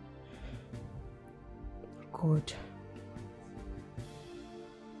 God.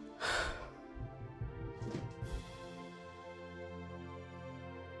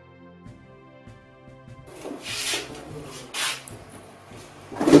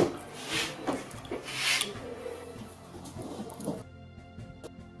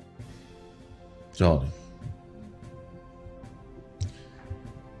 Darling,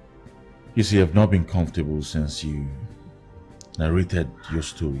 you see, I've not been comfortable since you narrated your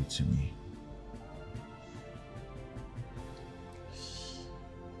story to me.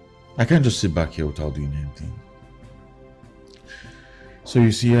 I can't just sit back here without doing anything. So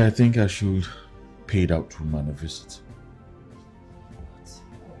you see, I think I should pay it out through man a visit.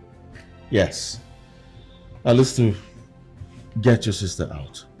 Yes, at least to get your sister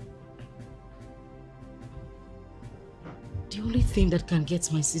out. The only thing that can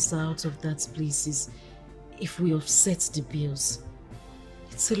get my sister out of that place is if we offset the bills.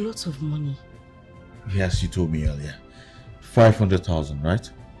 It's a lot of money. Yes, you told me earlier. 500,000, right?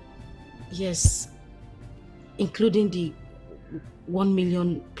 Yes, including the 1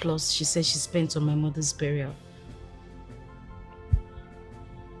 million plus she said she spent on my mother's burial.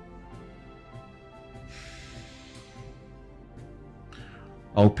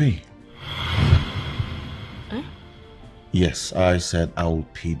 I'll pay. Huh? Yes, I said I will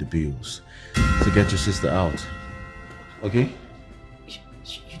pay the bills to get your sister out. Okay? You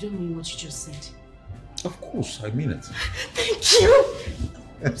don't mean what you just said. Of course, I mean it. Thank you!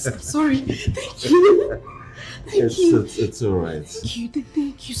 I'm so sorry. Thank you. Thank you. It's all right. Thank you.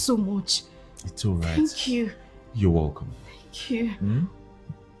 Thank you so much. It's all right. Thank you. You're welcome. Thank you.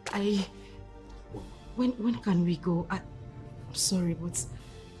 When can we go? I'm sorry, but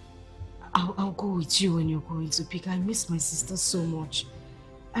I'll go with you when you're going to pick. I miss my sister so much.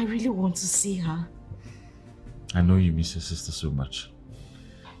 I really want to see her. I know you miss your sister so much.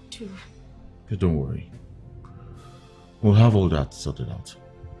 I do. But don't worry. We'll have all that sorted out.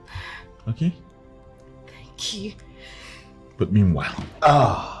 Okay? Thank you. But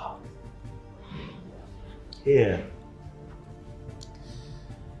meanwhile... Here.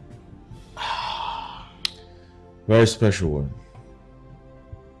 Very special one.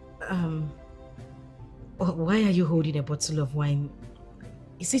 Why are you holding a bottle of wine?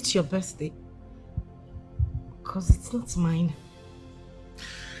 Is it your birthday? Because it's not mine.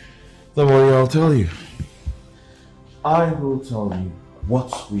 Don't worry, I'll tell you. I will tell you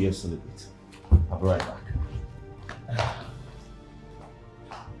what we are celebrating. I'll be right back.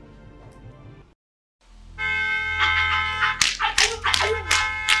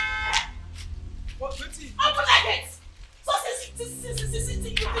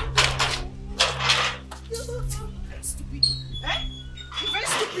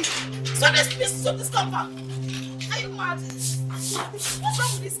 So this sweep this compound. Are you mad? What's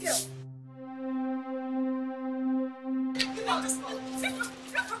wrong with this girl? You know this one.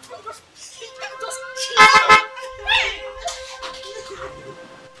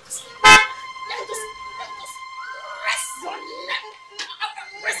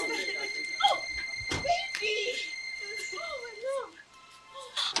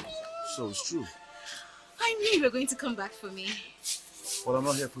 So it's true. I knew you were going to come back for me. But I'm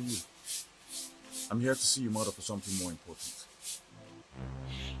not here for you. I'm here to see your mother for something more important.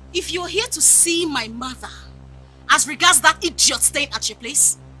 If you're here to see my mother, as regards that idiot staying at your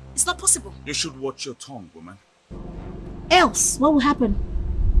place, it's not possible. You should watch your tongue, woman. Else, what will happen?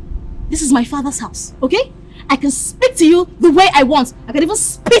 This is my father's house, okay? I can speak to you the way I want. I can even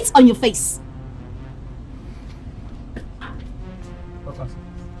spit on your face.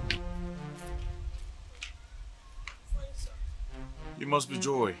 You must be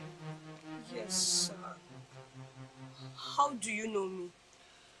Joy. Yes, sir. How do you know me?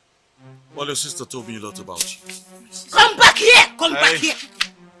 Well, your sister told me a lot about you. Come back here! Come back here!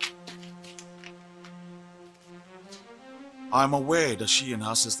 I'm aware that she and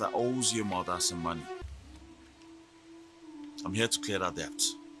her sister owes your mother some money. I'm here to clear that debt.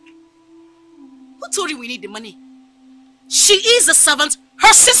 Who told you we need the money? She is a servant.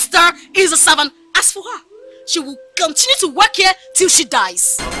 Her sister is a servant. As for her, she will continue to work here till she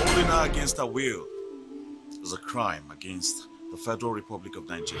dies. Holding her against her will is a crime against the Federal Republic of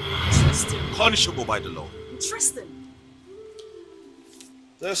Nigeria. Interesting. Punishable by the law. Interesting.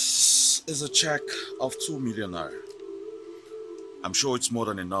 This is a check of 2 million naira. I'm sure it's more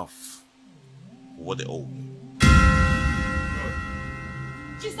than enough for what they owe me.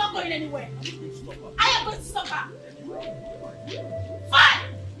 She's not going anywhere. I am going to stop her.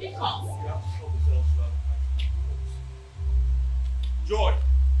 Fine! It comes. Joy!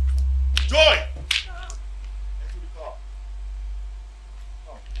 Joy!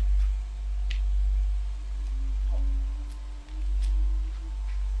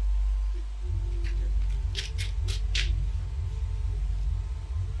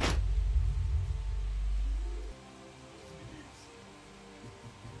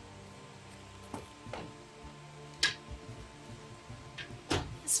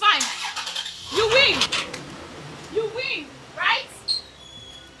 It's fine. You win. You win, right?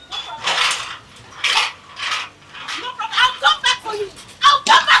 No problem. No problem. I'll come back for you. I'll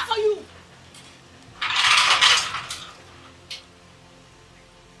come back for you.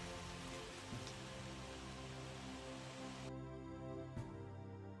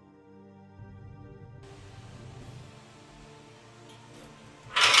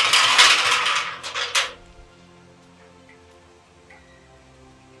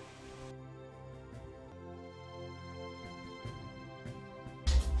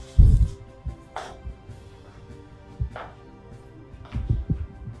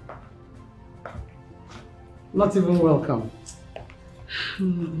 Not even welcome.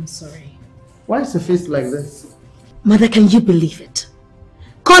 I'm sorry. Why is your face like this? Mother, can you believe it?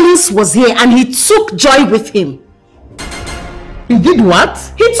 Collins was here and he took Joy with him. He did what?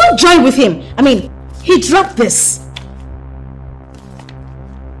 He took Joy with him. I mean, he dropped this.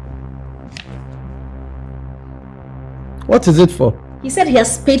 What is it for? He said he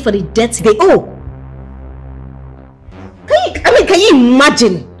has paid for the debt they owe. Can you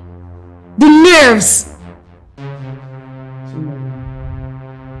imagine? The nerves.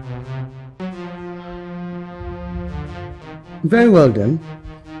 Very well then.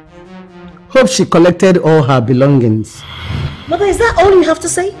 Hope she collected all her belongings. Mother, is that all you have to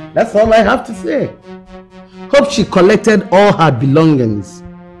say? That's all I have to say. Hope she collected all her belongings.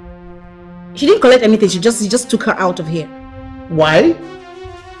 She didn't collect anything, he just took her out of here. Why?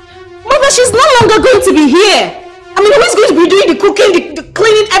 Mother, she's no longer going to be here. I mean, who's going to be doing the cooking, the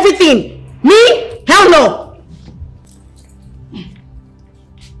cleaning, everything? Me? Hell no.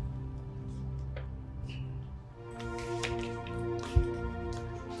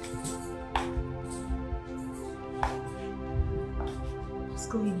 What's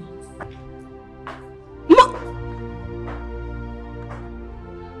going on?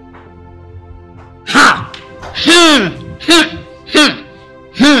 Ha!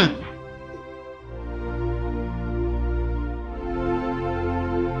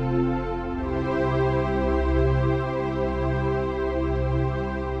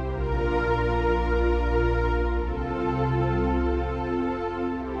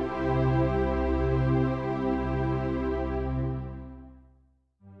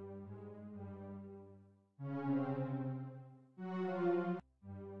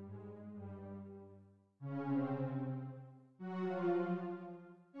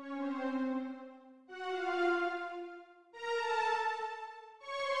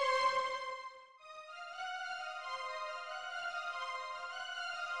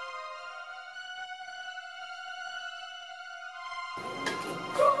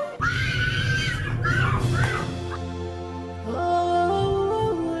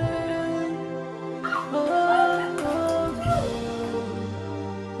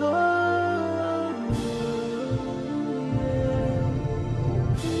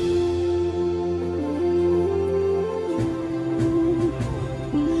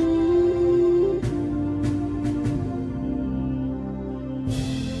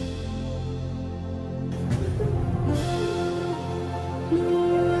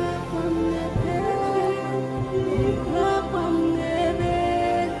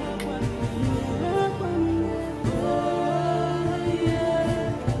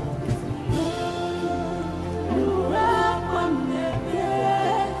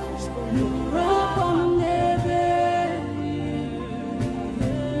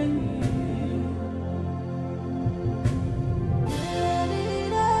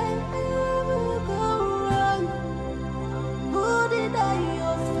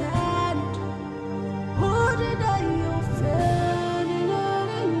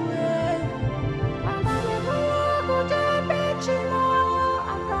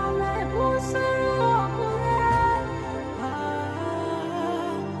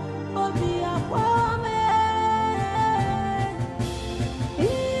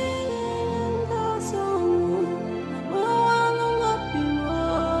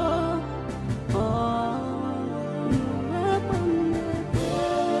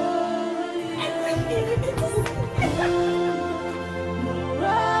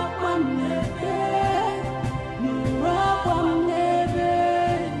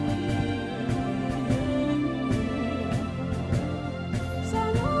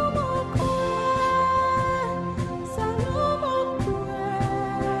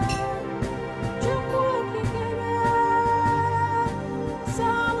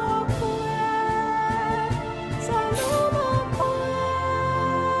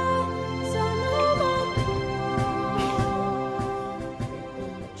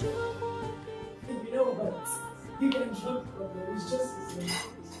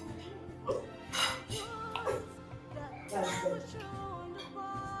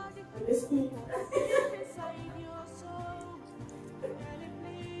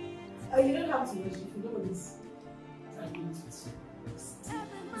 You don't have to rush if you know this.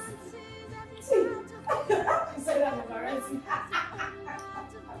 See, you said that embarrassing.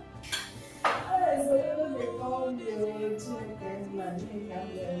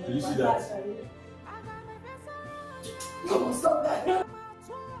 Did you see that?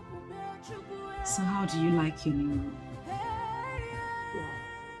 So how do you like your new room? Wow.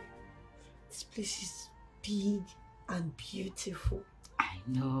 This place is big and beautiful. I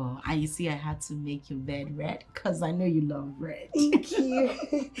know. And you see, I had to make your bed red because I know you love red. Thank you.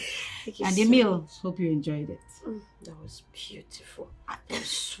 Thank you And so the meal, much. hope you enjoyed it. That was beautiful. And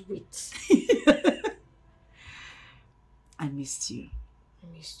sweet. I missed you. I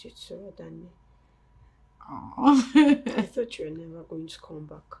missed you too, Danny. Aww. I thought you were never going to come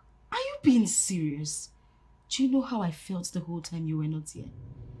back. Are you being serious? Do you know how I felt the whole time you were not here?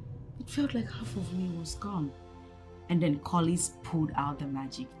 It felt like half of me was gone. And then Collis pulled out the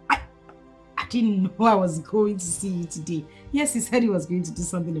magic. I didn't know I was going to see you today. Yes, he said he was going to do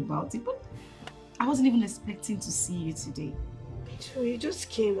something about it, but I wasn't even expecting to see you today. So he just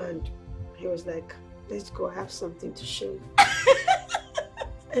came and he was like, let's go, I have something to show you.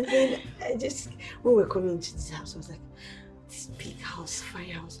 And then when we were coming into this house, I was like, this big house,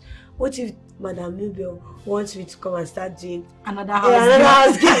 fire house. What if Madame Mabel wants me to come and start doing another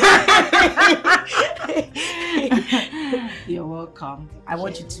house? You're welcome. I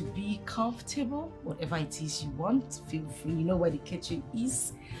want you to be comfortable. Whatever it is you want, feel free. You know where the kitchen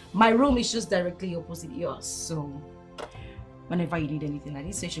is. My room is just directly opposite yours. So whenever you need anything like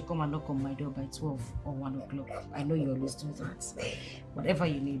this, you should come and knock on my door by 12 or 1 o'clock. I know you always do that. Whatever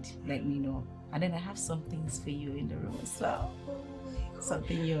you need, let me know. And then I have some things for you in the room as well.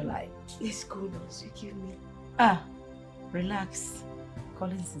 Something you like. Let's go now, so give me. Relax.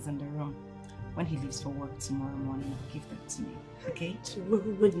 Collins is in the room. When he leaves for work tomorrow morning, give that to me. Okay? Tomorrow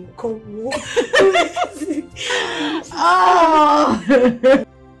morning, come home. Oh!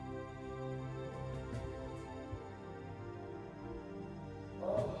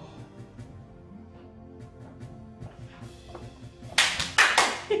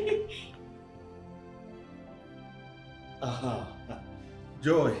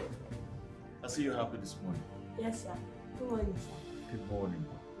 Joy, I see you're happy this morning. Yes, sir. Good morning, sir. Good morning.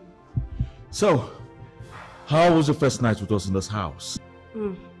 So, how was your first night with us in this house?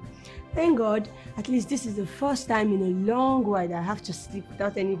 Thank God, at least this is the first time in a long while that I have to sleep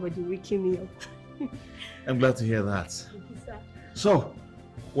without anybody waking me up. I'm glad to hear that. Thank you, sir. So,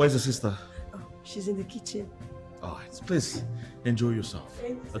 where's your sister? Oh, she's in the kitchen. Alright, please enjoy yourself.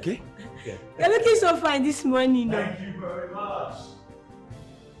 Thank you, sir. Okay? Yeah. You're looking so fine this morning. Thank you very much.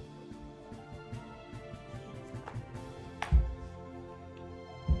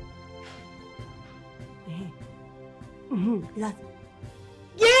 That.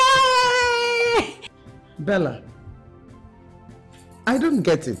 Yay! Bella, I don't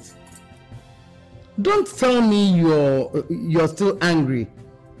get it. Don't tell me you're still angry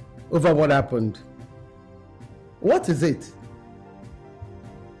over what happened. What is it?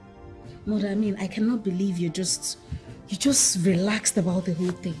 Mother, I mean, I cannot believe you just relaxed about the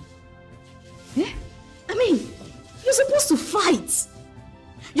whole thing. Eh? I mean, you're supposed to fight.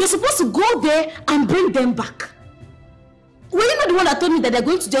 You're supposed to go there and bring them back. Were you not the one that told me that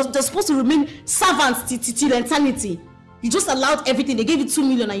they're supposed to remain servants till eternity? You just allowed everything. They gave you 2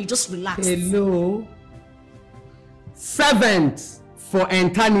 million and you just relaxed. Hello? Servants for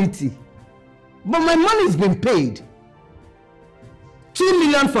eternity. But my money's been paid. 2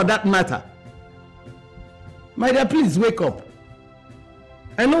 million for that matter. My dear, please wake up.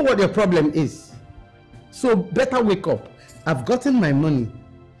 I know what your problem is. So better wake up. I've gotten my money.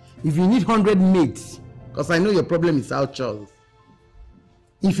 If you need 100 maids, because I know your problem is house chores.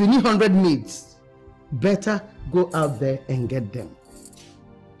 If you need 100 maids, better go out there and get them.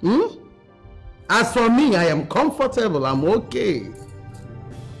 As for me, I am comfortable. I'm okay.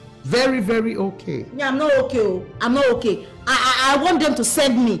 Very, very okay. Yeah, I'm not okay. I'm not okay. I want them to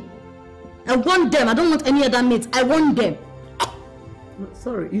serve me. I want them. I don't want any other mates. I want them.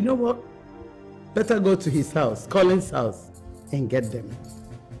 Sorry, you know what? Better go to his house, Colin's house, and get them.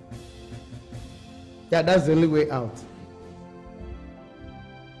 Yeah, that's the only way out.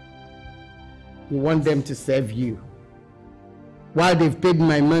 You want them to serve you. While they've paid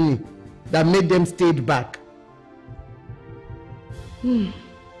my money that made them stay back.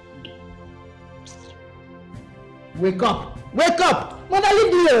 Wake up! Wake up! Mother,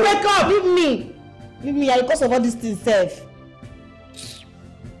 leave me. Wake up! Leave me. Leave me. Because of all these things, self.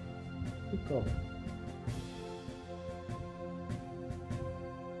 Wake up.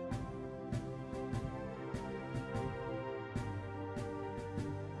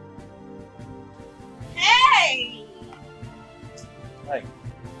 Hi.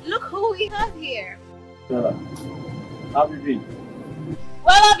 Look who we have here. How have you been?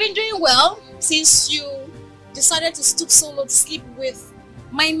 Well, I've been doing well since you decided to stoop so low to sleep with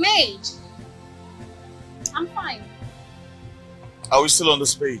my maid. I'm fine. Are we still on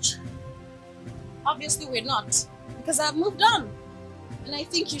this page? Obviously we're not, because I've moved on. And I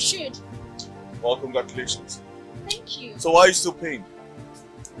think you should. Well, congratulations. Thank you. So why are you still pained?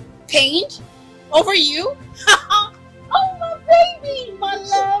 Pained? Over you? Oh, my baby, my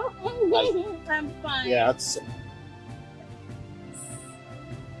love. I'm fine. Yeah, that's...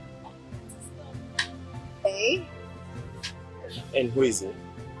 Hey. And who is it?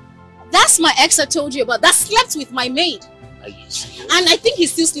 That's my ex I told you about. That slept with my maid. Are you serious? And I think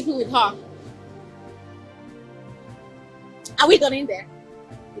he's still sleeping with her. Are we done in there?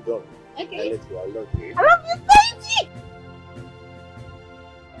 We don't. Okay. I love you. I love you, baby!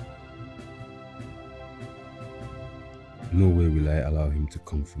 No way will I allow him to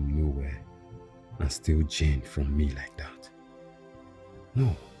come from nowhere and steal Jane from me like that.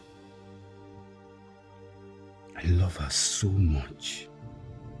 No. I love her so much.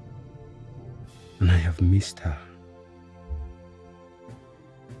 And I have missed her.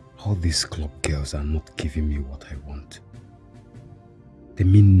 All these club girls are not giving me what I want. They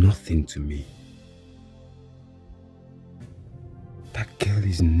mean nothing to me. That girl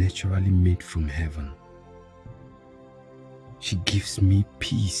is naturally made from heaven. She gives me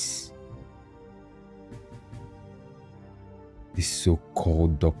peace. This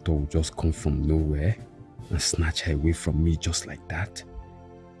so-called doctor will just come from nowhere and snatch her away from me just like that?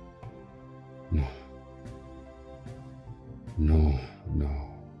 No. No, no.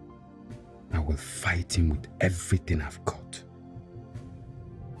 I will fight him with everything I've got.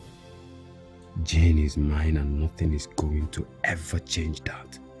 Jane is mine and nothing is going to ever change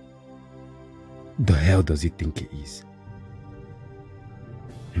that. The hell does he think he is?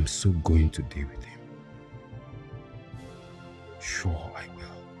 I'm so going to deal with him. Sure I will.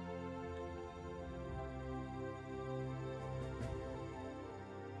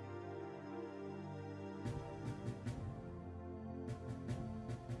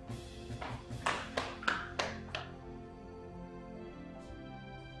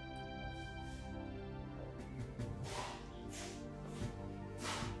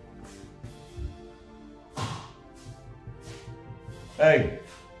 Hey,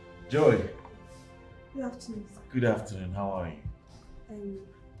 Joy. Good afternoon, sir. Good afternoon. How are you?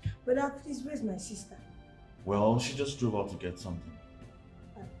 But please, where's my sister? Well, she just drove out to get something.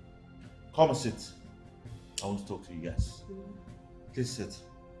 Come and sit. I want to talk to you, yes. Please sit.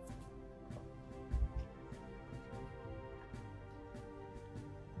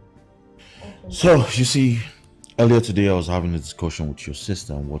 So, you see, earlier today I was having a discussion with your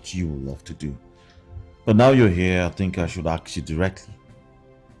sister on what you would love to do. But now you're here, I think I should ask you directly.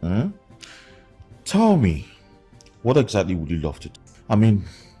 Tell me, what exactly would you love to do? I mean,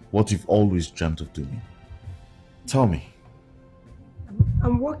 what you've always dreamt of doing. Tell me.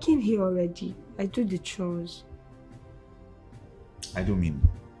 I'm working here already. I do the chores. I don't mean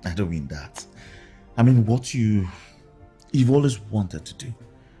that. I mean what you've always wanted to do.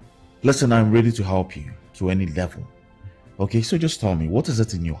 Listen, I'm ready to help you to any level. Okay, so just tell me, what is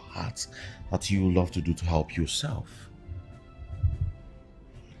it in your heart that you love to do to help yourself?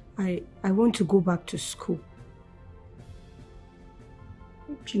 I want to go back to school.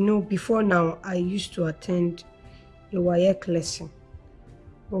 You know, before now, I used to attend a WAEC lesson,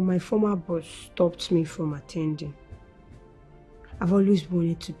 but my former boss stopped me from attending. I've always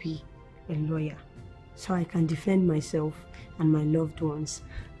wanted to be a lawyer, so I can defend myself and my loved ones.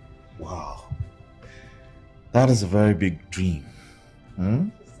 Wow. That is a very big dream.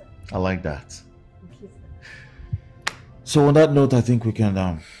 I like that. So on that note, I think we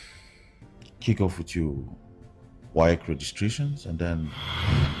can kick off with your WAEC registrations and then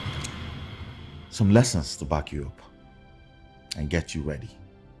some lessons to back you up and get you ready.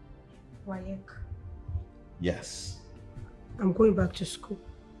 WAEC? Yes. I'm going back to school.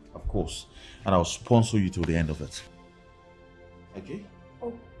 Of course. And I'll sponsor you till the end of it. Okay?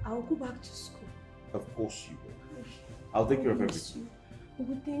 Oh, I'll go back to school. Of course you will. I'll take care of everything.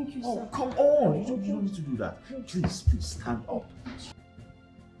 Oh, thank you, Oh, sir. come on. You don't need to do that. Please stand up.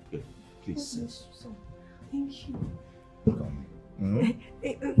 Okay, please sit. Thank you. Come.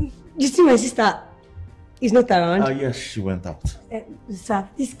 You see my sister is not around? Yes, she went out. Sir,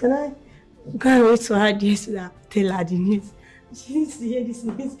 please can I wait for her there so that I tell her the news? She needs to hear this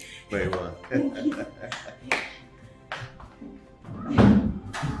news. Very well. Thank you.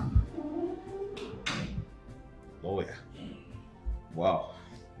 Oh yeah. Wow,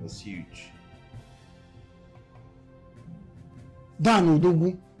 that's huge. Dan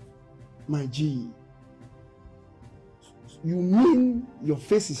Odogu, my G. You mean your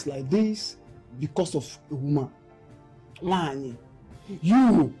face is like this because of a woman? Man,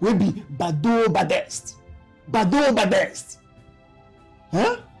 you will be baddest.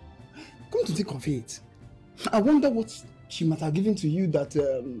 Huh? Come to think of it, I wonder what she might have given to you that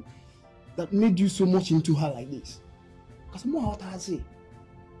that made you so much into her like this. Because more how to say.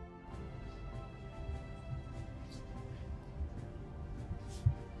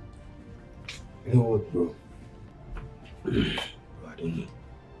 You know what, bro? I don't know.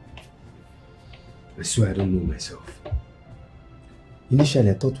 I swear I don't know myself. Initially,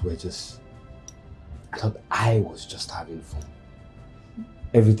 I thought I was just having fun.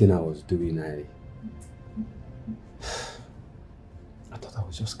 Everything I was doing, I thought I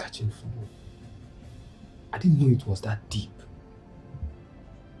was just catching fun. I didn't know it was that deep.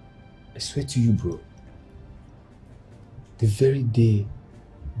 I swear to you, bro. The very day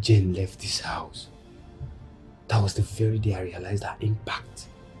Jane left this house, that was the very day I realized her impact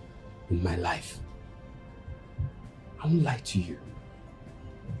in my life. I won't lie to you.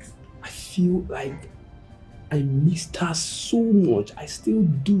 I feel like I missed her so much. I still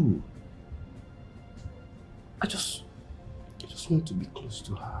do. I just want to be close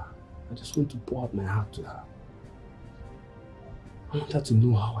to her. I just want to pour out my heart to her. I want her to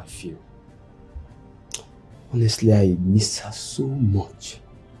know how I feel. Honestly, I miss her so much.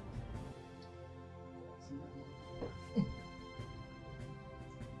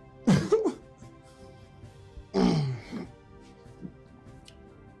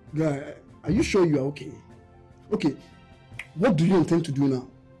 Guy, are you sure you are okay? Okay, what do you intend to do now?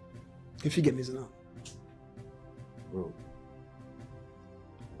 If you get this now. Bro,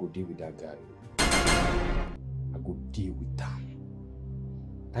 I go deal with that guy. I go deal with him.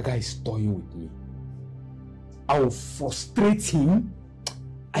 That guy is toying with me. I will frustrate him.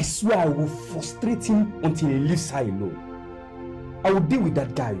 I swear I will frustrate him until he leaves her alone. I will deal with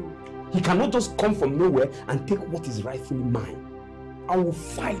that guy. He cannot just come from nowhere and take what is rightfully mine. I will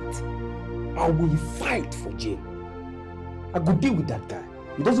fight. I will fight for Jane. I will deal with that guy.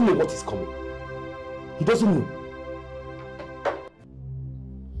 He doesn't know what is coming. He doesn't know.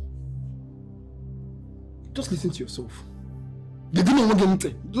 Just listen to yourself.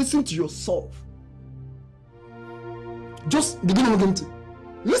 Listen to yourself. Just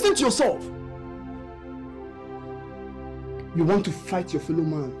listen to yourself. You want to fight your fellow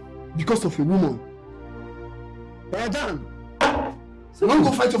man because of a woman. Dan, you want to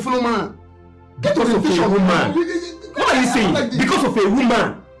go fight your fellow man. Because of a woman. What are you saying? Because of a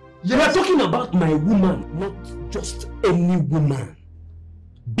woman. You are talking about my woman, not just any woman.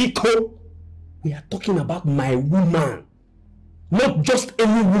 Because we are talking about my woman, not just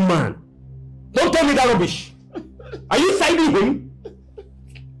any woman. Don't tell me that rubbish. Are you siding him?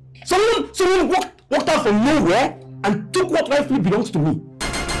 Someone walked out from nowhere and took what rightfully belongs to me.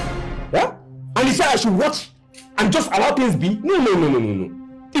 Yeah? And he said I should watch and just allow things be? No.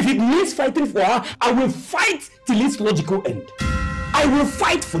 If it means fighting for her, I will fight till its logical end. I will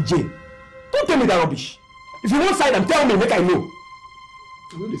fight for Jane. Don't tell me that rubbish. If you want side down, tell me, make I know.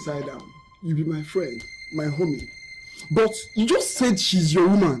 I don't decide down. You be my friend, my homie. But you just said she's your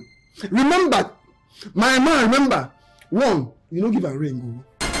woman. Remember, my man, remember. 1, you don't give a ring.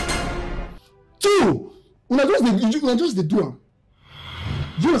 2, you just the do.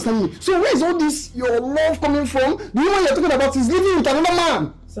 Do you understand me? So where is all this your love coming from? The woman you're talking about is living with another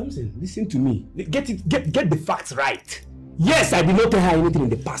man. Samson, listen to me. Get the facts right. Yes, I did not tell her anything in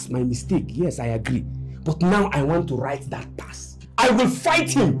the past. My mistake. Yes, I agree. But now I want to right that past. I will fight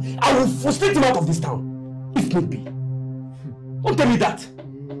him. I will frustrate him out of this town. If need be. Don't tell me that.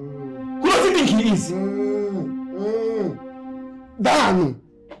 Who does he think he is? Dan,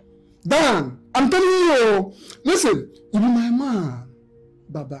 I'm telling you. Listen, you be my man.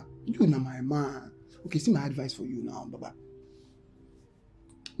 Baba, you are my man. Okay, see my advice for you now, Baba.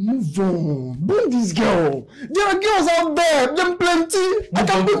 Move on. Bring this girl. There are girls out there. Them plenty. I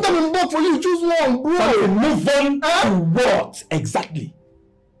can put them in both for you. Choose one, bro. So move on to what exactly?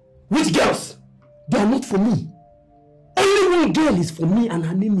 Which girls? They are not for me. Only one girl is for me and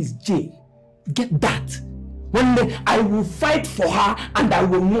her name is Jane. Get that? One day I will fight for her and I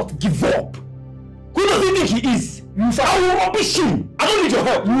will not give up. Who does he think he is? I will rubbish him. I don't need your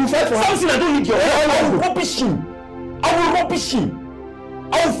help. You will fight for something. I don't need your help. I will rubbish him.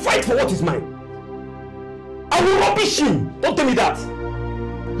 I will fight for what is mine. I will rubbish him. Don't tell me that.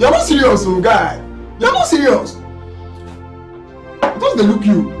 You're not serious, oh guy. You're not serious. Just they look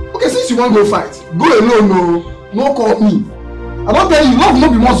you. Okay, since you want to go fight, go alone. No call me. I don't tell you, love no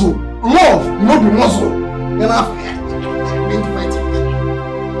be muscle. Love no be muscle. Then I'm going to fight.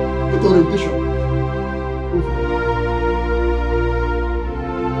 to orientation.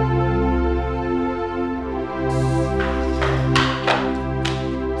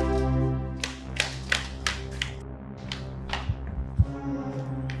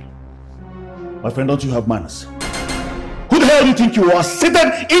 My friend, don't you have manners? Who the hell do you think you are,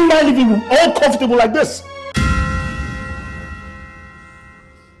 seated in my living room, all comfortable like this?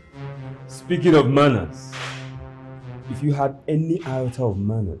 Speaking of manners, if you had any iota of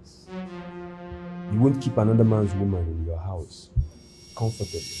manners, you won't keep another man's woman in your house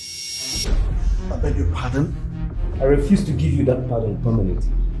comfortably. I beg your pardon? I refuse to give you that pardon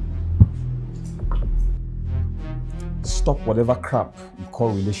permanently. Stop whatever crap you call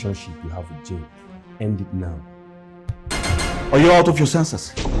relationship you have with Jane. End it now. Are you out of your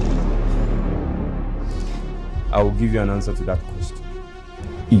senses? I will give you an answer to that question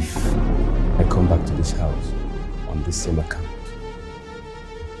if I come back to this house on this same account.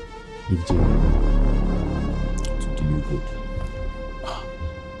 Leave Jane to do you good.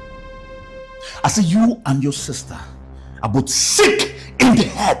 I say you and your sister are both sick in the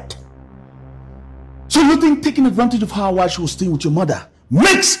head. So you think taking advantage of her while she was staying with your mother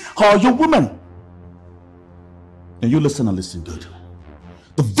makes her your woman? Now you listen and listen good.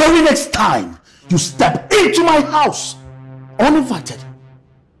 The very next time you step into my house uninvited,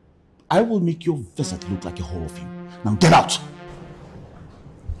 I will make your visit look like a horror film. Now get out.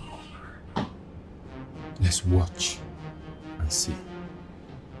 Let's watch and see.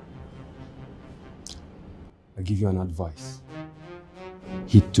 I give you an advice.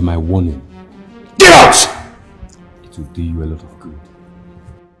 Heed to my warning. Get out! It will do you a lot of good.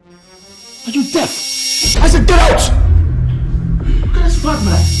 Are you deaf? I said get out! Look at this fat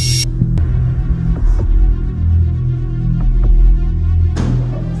man.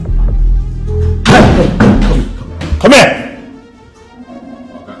 Come here!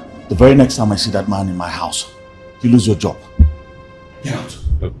 The very next time I see that man in my house, you lose your job. Get out.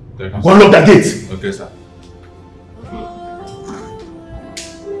 Go and lock that gate. Okay, sir.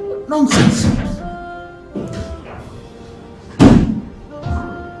 Nonsense.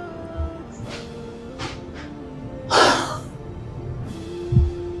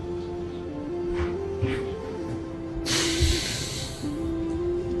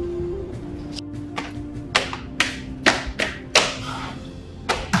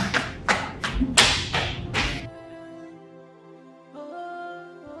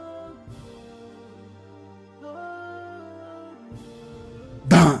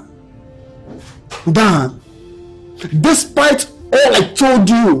 Dan, despite all I told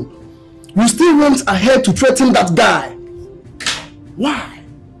you, you still went ahead to threaten that guy. Why?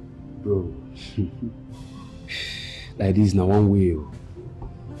 Bro, like this now one-way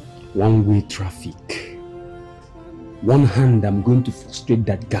traffic. One hand, I'm going to frustrate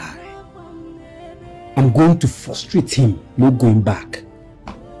that guy. I'm going to frustrate him, no going back.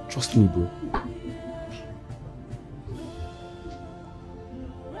 Trust me, bro.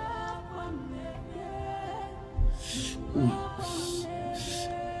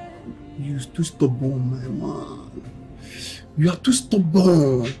 You're too stubborn, my man. You are too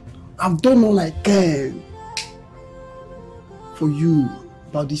stubborn. I've done all I can for you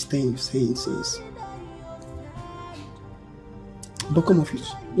about this thing you're saying since. But come off it.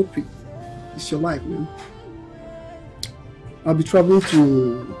 Don't pick. It's your life, man. I'll be traveling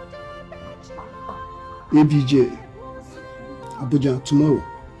to ABJ, Abuja, tomorrow.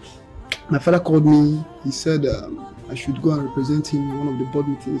 My father called me. He said I should go and represent him in one of the board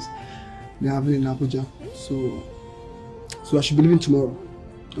meetings they're having in Abuja. So I should be leaving tomorrow.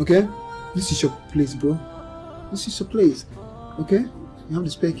 Okay? This is your place, bro. This is your place. Okay? You have the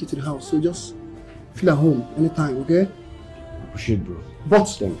spare key to the house, so just feel at home anytime, okay? Appreciate, bro.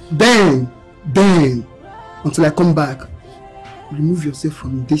 But then, until I come back, remove yourself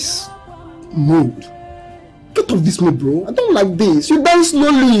from this mode. Get off this mode, bro. I don't like this. You dance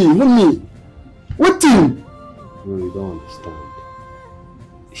slowly, homie. Waiting. Bro, you don't understand.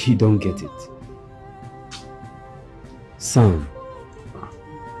 You don't get it. Son,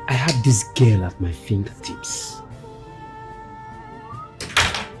 I had this girl at my fingertips.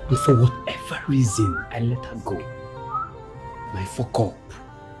 And for whatever reason, I let her go. My fuck up.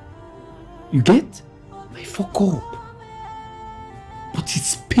 You get? My fuck up. But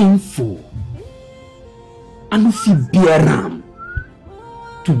it's painful. I don't feel bear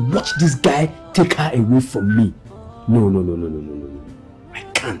to watch this guy take her away from me. No. I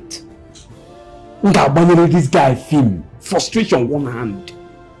can't. This guy film. Frustration one hand.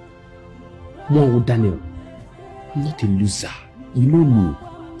 More with Daniel. I'm not a loser. You know me.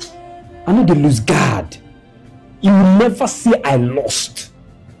 I'm not a loose guard. You will never say I lost.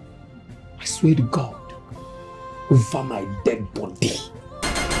 swear to God, over my dead body.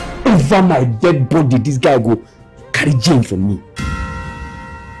 Over my dead body, this guy go carry Jane from me.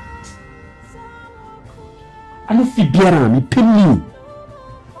 I don't feel better, he pay me.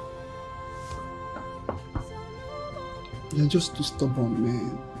 You're just too stubborn,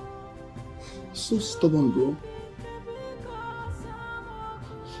 man. So stubborn, bro.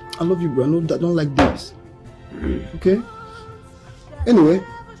 I love you, bro. I know that I don't like this. Okay? Anyway,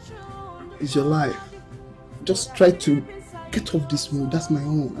 it's your life. Just try to get off this mood. That's my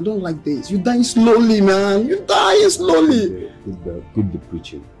own. I don't like this. You're dying slowly, man. You're dying slowly. Good the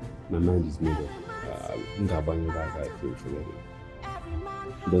preaching. My mind is made up. He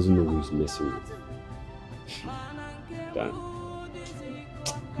doesn't know who he's messing with. Damn.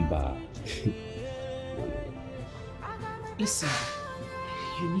 Bah. Listen,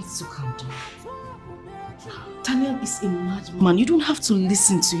 you need to calm down. Daniel is a madman. You don't have to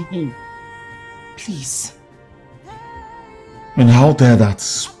listen to him. Please. And how dare that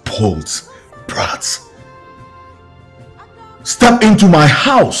spoiled brat step into my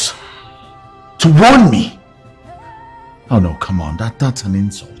house to warn me? Oh no, come on, that's an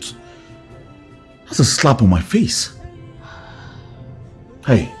insult. That's a slap on my face.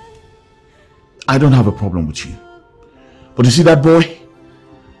 Hey, I don't have a problem with you. But you see that boy?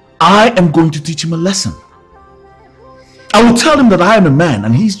 I am going to teach him a lesson. I will tell him that I am a man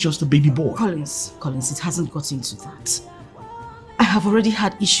and he's just a baby boy. Collins, it hasn't gotten to that. I have already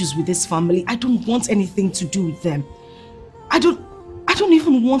had issues with this family. I don't want anything to do with them. I don't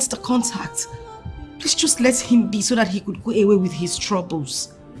even want the contact. Please just let him be so that he could go away with his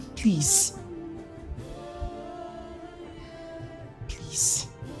troubles. Please. Please.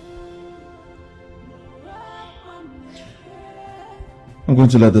 I'm going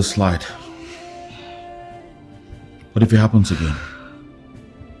to let this slide. But if it happens again,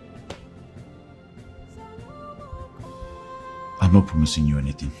 I'm not promising you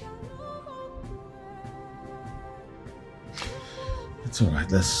anything. It's alright,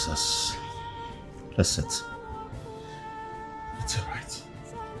 let's sit. It's alright.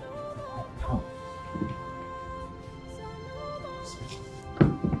 Come.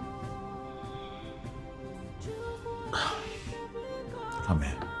 Come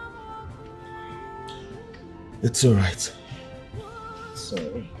here. It's alright.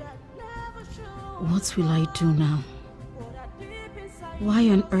 Sorry. What will I do now? Why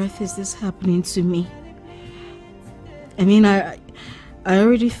on earth is this happening to me? I mean, I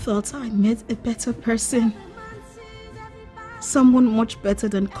already thought I met a better person. Someone much better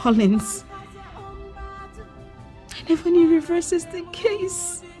than Collins. I never knew reverse is the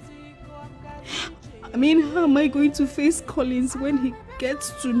case. I mean, how am I going to face Collins when he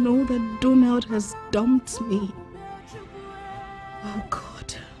gets to know that Donald has dumped me? Oh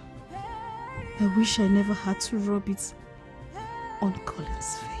God. I wish I never had to rub it on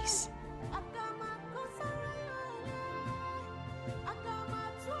Collins' face.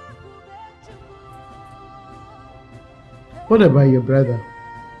 What about your brother?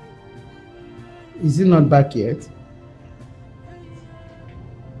 Is he not back yet?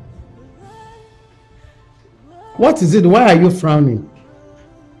 What is it? Why are you frowning?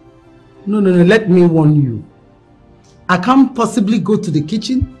 No, let me warn you. I can't possibly go to the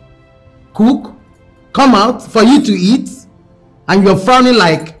kitchen, cook, come out for you to eat, and you're frowning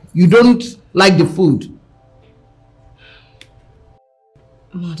like you don't like the food.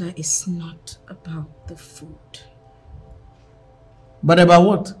 Mother, it's not about the food. But about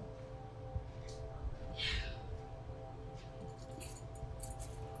what?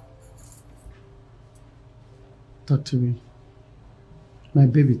 Talk to me. My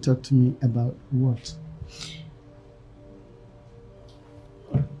baby, talk to me about what?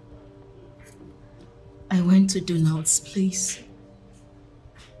 I went to Donald's place.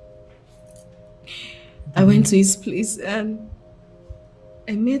 I went to his place and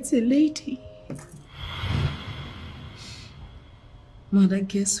I met a lady. Mother,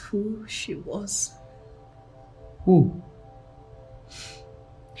 guess who she was? Who?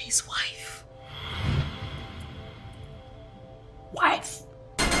 His wife. Wife?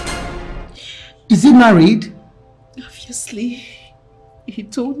 Is he married? Obviously. He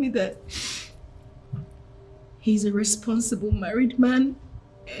told me that he's a responsible married man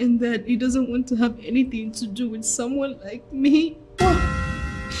and that he doesn't want to have anything to do with someone like me.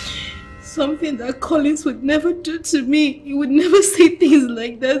 Something that Collins would never do to me. He would never say things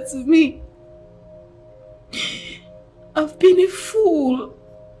like that to me. I've been a fool.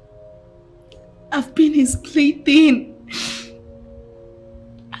 I've been his plaything.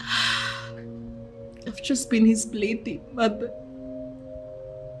 I've just been his plaything, Mother.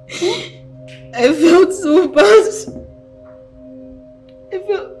 I felt so bad. I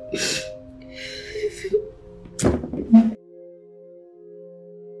felt...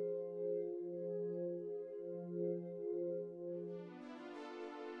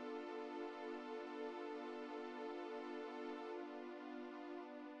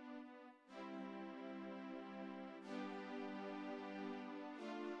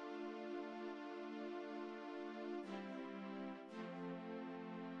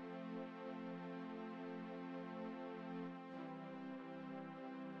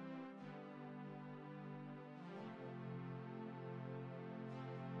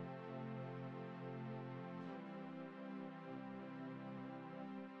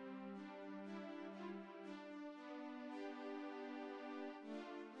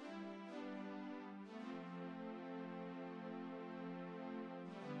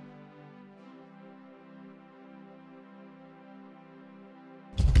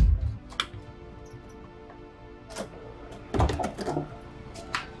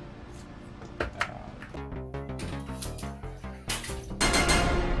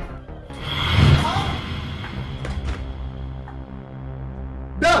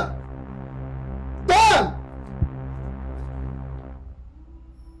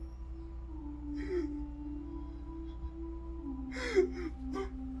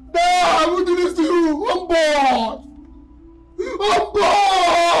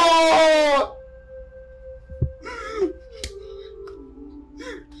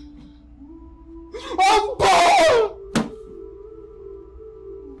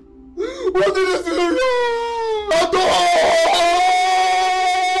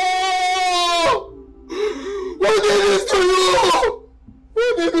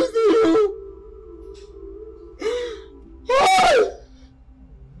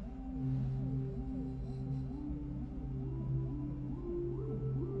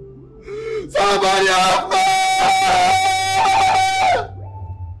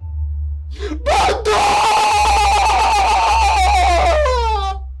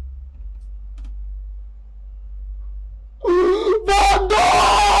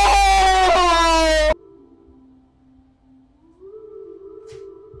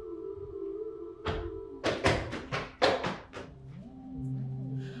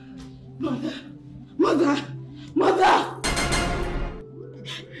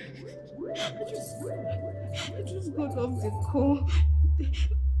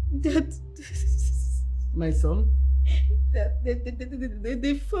 My son?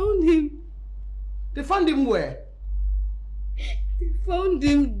 They found him. They found him where? They found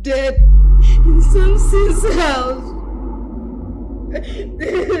him dead in Samson's house.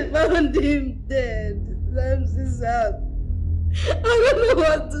 They found him dead in Samson's house. I don't know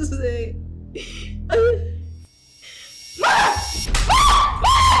what to say.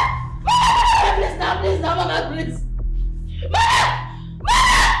 Mama! Please, Mama, please. Mama!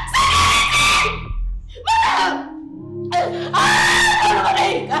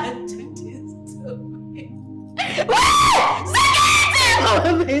 I can't do this to me.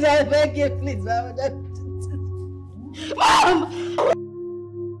 Mama, please, I beg you, please, Mama, don't do this. Mom!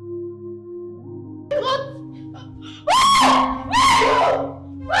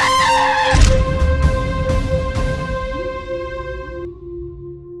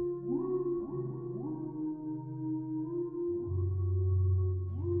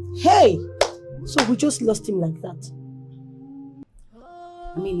 Hey! So we just lost him like that.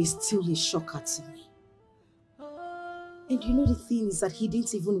 I mean, it's still a shocker to me. And you know the thing is that he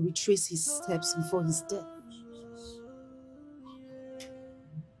didn't even retrace his steps before his death.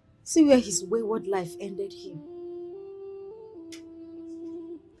 See where his wayward life ended him.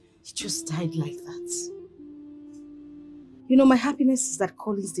 He just died like that. You know, my happiness is that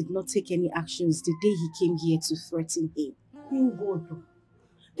Collins did not take any actions the day he came here to threaten him. Thank God, though.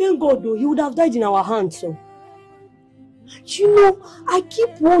 Thank God, though. He would have died in our hands, so. You know, I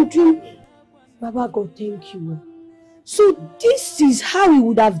keep wondering, Baba God, thank you. So this is how he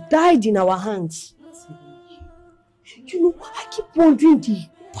would have died in our hands. You know, I keep wondering the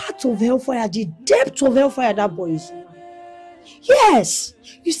part of hellfire, the depth of hellfire that boy is. Yes!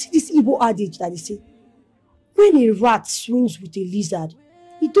 You see this Igbo adage that they say, when a rat swims with a lizard,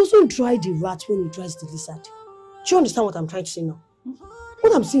 it doesn't dry the rat when it dries the lizard. Do you understand what I'm trying to say now?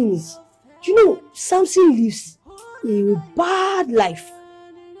 What I'm saying is, you know, Samson lives a bad life.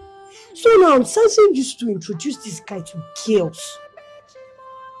 So now, Samson used to introduce this guy to girls.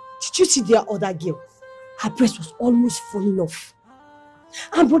 Did you see their other girl? Her breast was almost falling off.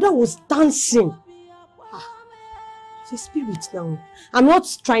 And brother was dancing. It's a spirit now. I'm not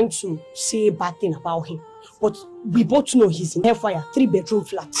trying to say a bad thing about him, but we both know he's in hellfire, 3-bedroom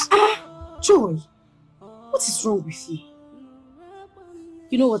flats. Joy, what is wrong with you?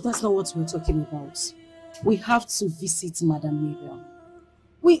 You know what? That's not what we're talking about. We have to visit Madam Mabel.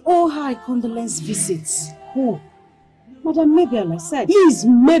 We owe her a condolence visit. Who? Madam Mabel, I said. Please,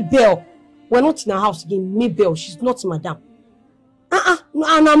 Mabel. We're not in her house again. Mabel, she's not Madam. And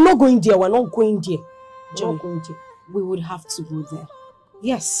I'm not going there. We're not going there. Joy, we would have to go there.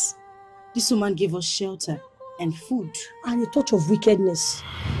 Yes. This woman gave us shelter and food. And a touch of wickedness.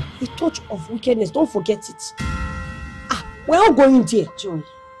 A touch of wickedness. Don't forget it. We're not going there. Joy,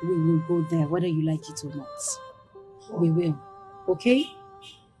 we will go there whether you like it or not. We will. Okay?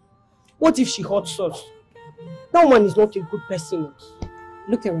 What if she hurts us? That one is not a good person.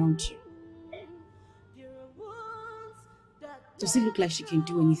 Look around you. Does it look like she can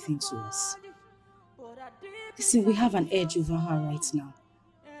do anything to us? Listen, we have an edge over her right now.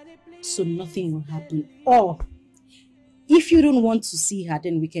 So nothing will happen. Or, if you don't want to see her,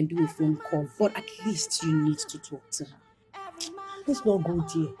 then we can do a phone call. But at least you need to talk to her. Let's not go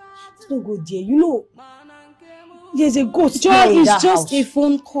there. Let's not go there. You know, there's a ghost. Joy, it's just a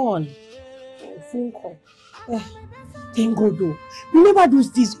phone call. A phone call. Thank God though. We never do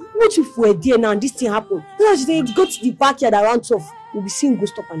this. What if we're there now and this thing happened? You know, they go to the backyard around 12. We'll be seeing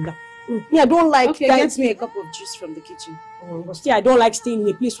ghost up and down. Yeah, I don't like. Okay, get me a cup of juice from the kitchen. But still, I don't like staying in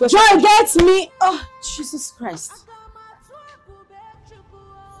a place where. Joy, get me! Oh, Jesus Christ.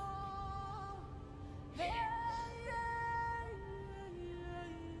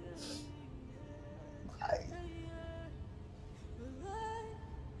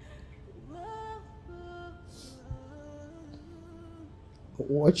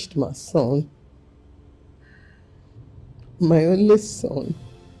 Watched my son, my only son,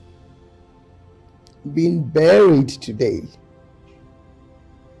 being buried today.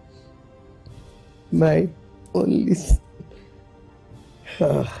 My only son.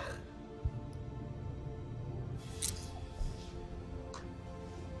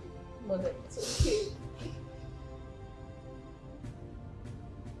 Mother, it's okay.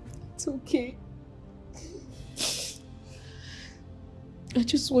 It's okay. I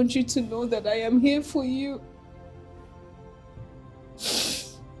just want you to know that I am here for you.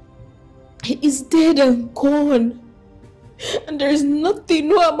 He is dead and gone. And there is nothing,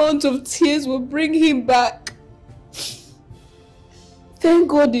 no amount of tears will bring him back. Thank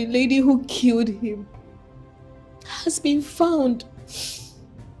God the lady who killed him has been found.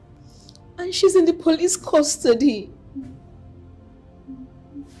 And she's in the police custody.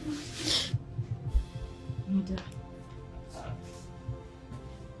 Mother.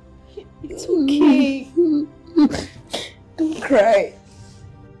 It's okay. Don't cry.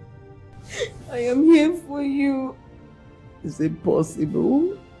 I am here for you. Is it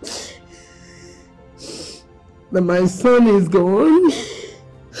possible that my son is gone?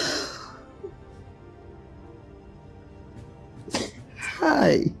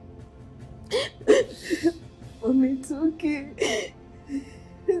 Hi. Mommy, it's okay.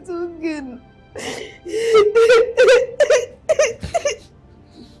 It's okay.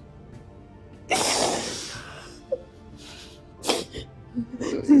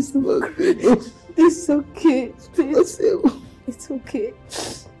 Please don't cry. It's okay. Please. It's okay.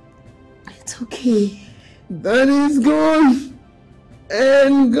 It's okay. That is gone.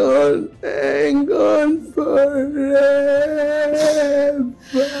 And gone. And gone forever.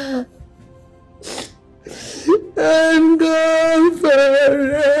 And gone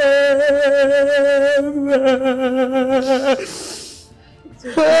forever.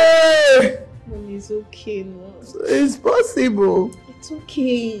 Hey! Mommy, it's okay now. It's possible. It's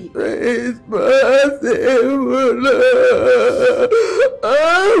okay. It's possible.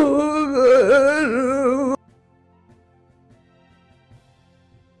 Oh,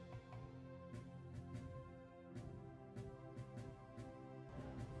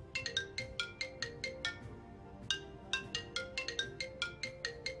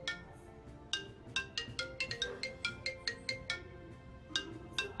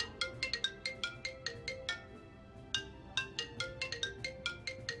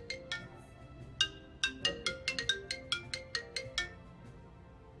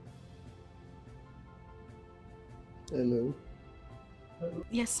 hello.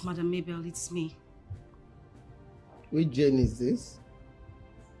 Yes, Madam Mabel, it's me. Which Jane is this?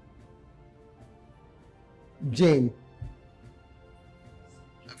 Jane.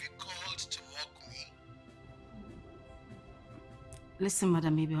 Have you called to mock me? Listen,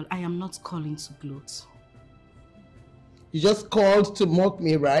 Madam Mabel, I am not calling to gloat. You just called to mock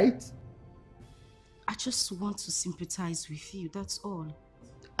me, right? I just want to sympathize with you, that's all.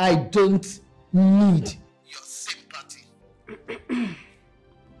 I don't need your sympathy.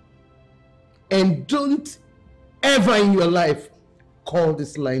 And don't ever in your life call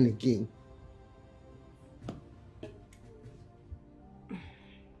this line again.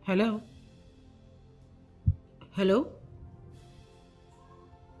 Hello? Hello?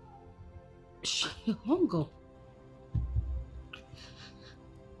 She hung up.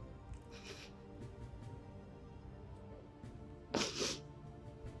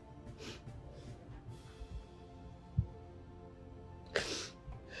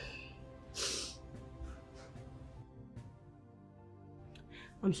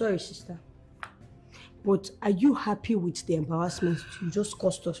 I'm sorry, sister. But are you happy with the embarrassment you just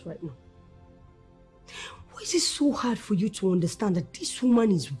caused us right now? Why is it so hard for you to understand that this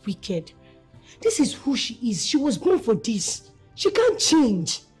woman is wicked? This is who she is. She was born for this. She can't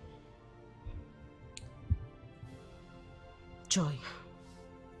change. Joy,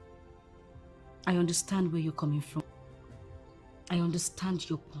 I understand where you're coming from. I understand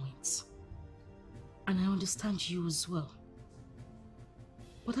your points. And I understand you as well.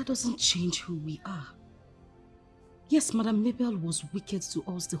 But that doesn't change who we are. Yes, Madam Mabel was wicked to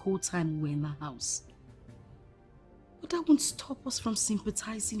us the whole time we were in the house. But that won't stop us from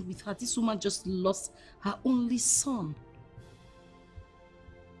sympathizing with her. This woman just lost her only son.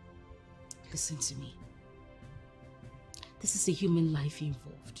 Listen to me. This is a human life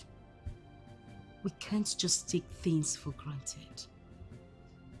involved. We can't just take things for granted.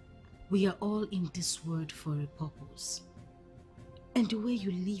 We are all in this world for a purpose. And the way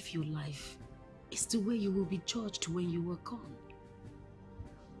you live your life is the way you will be judged when you are gone.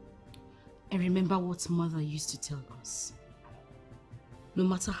 And remember what Mother used to tell us. No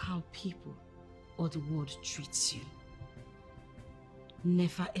matter how people or the world treats you,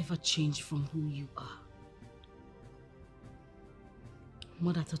 never ever change from who you are.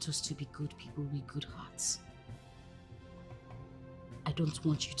 Mother taught us to be good people with good hearts. I don't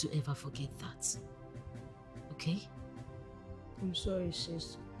want you to ever forget that. Okay? I'm sorry,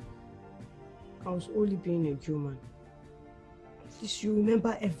 sis. I was only being a human. At least you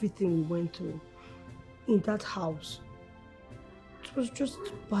remember everything we went through in that house. It was just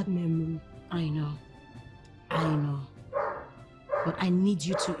a bad memory. I know. But I need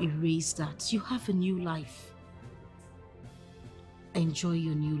you to erase that. You have a new life. Enjoy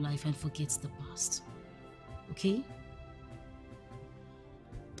your new life and forget the past. Okay?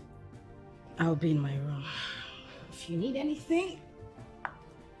 I'll be in my room. If you need anything,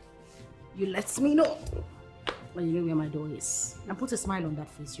 you let me know. Well, you know where my door is. And put a smile on that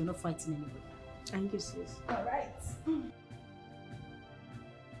face. You're not fighting anybody. Thank you, sis. All right.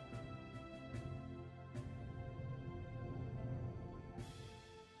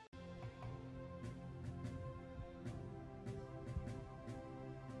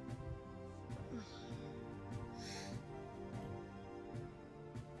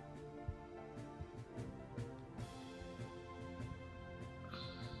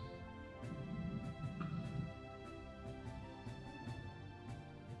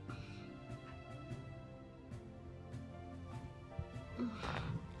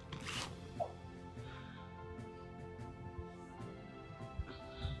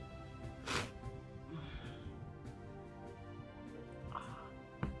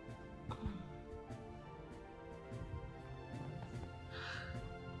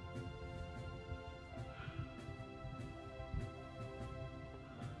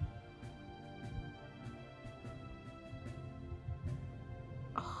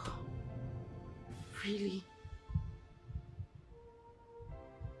 Really?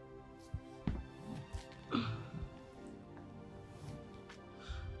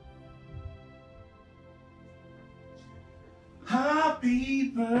 Happy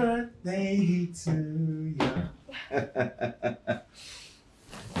birthday to you.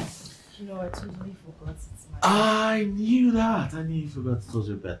 You know, I totally forgot it's my I knew that. I knew you forgot it was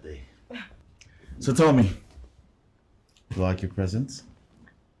your birthday. So tell me, do you like your presents?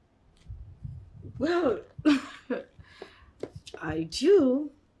 Well, I do.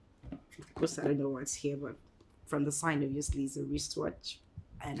 Of course, I don't know what's here, but from the sign, obviously, it's a wristwatch.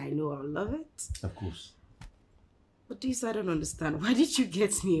 And I know I'll love it. Of course. But this, I don't understand. Why did you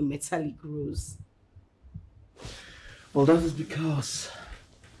get me a metallic rose? Well, that is because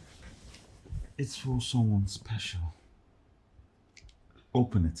it's for someone special.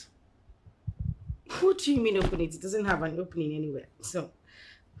 Open it. What do you mean open it? It doesn't have an opening anywhere. So,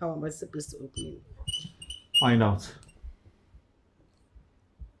 how am I supposed to open it? Find out.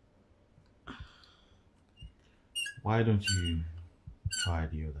 Why don't you try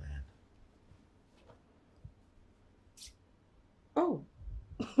the other end? Oh,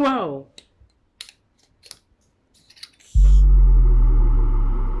 wow.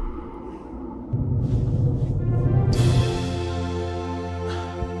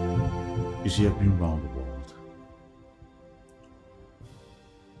 see, I've been around the world,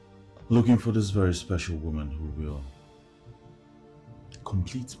 looking for this very special woman who will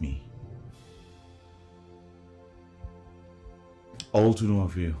complete me. All to no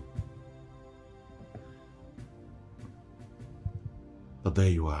avail. But there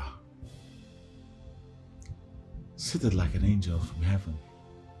you are, seated like an angel from heaven.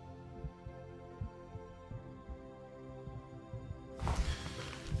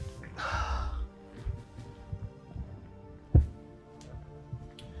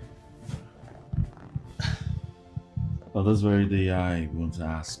 But this very day I want to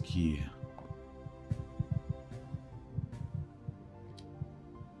ask you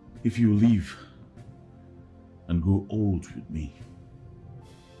if you leave and grow old with me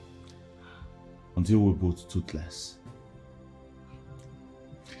until we're both toothless.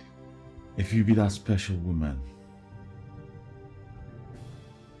 If you be that special woman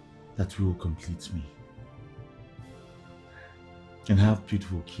that will complete me and have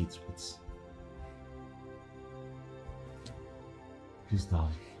beautiful kids with. Please,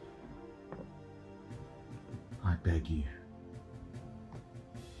 darling, I beg you,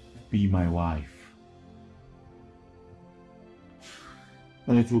 be my wife.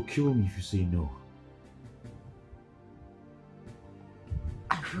 And it will kill me if you say no.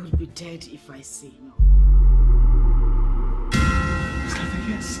 I will be dead if I say no.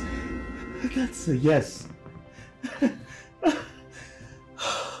 Yes. That's a yes.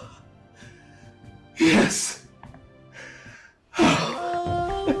 Yes.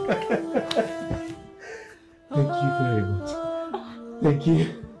 Thank you very much. Thank you.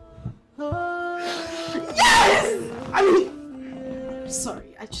 Yes! I mean,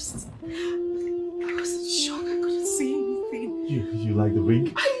 sorry, I was in shock. I couldn't see anything. You like the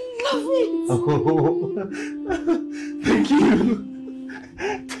ring? I love it. Oh, thank you.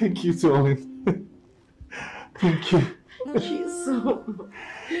 Thank you, darling. Thank you. Thank you so much.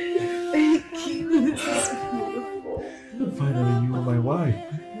 Thank you. This is beautiful. Finally, you are my wife.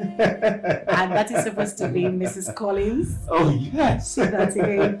 And that is supposed to be Mrs. Collins. Oh, yes. Say that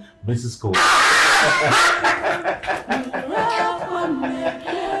again. Mrs. Collins.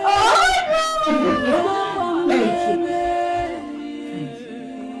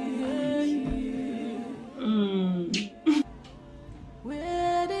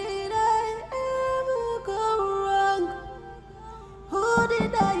 Where did I ever go wrong? Who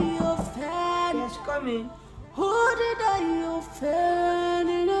did I offend? Yes, come in. Who did I offend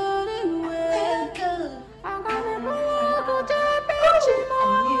in any way? I'm gonna go to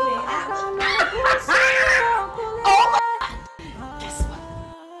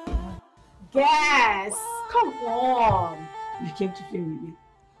Guess. Come on. You came to play with me.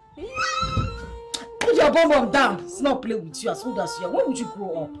 Put your bum down. It's not play with you as old as you are. When would you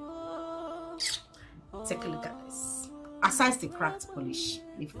grow up? Take a look at this. Aside the cracked polish,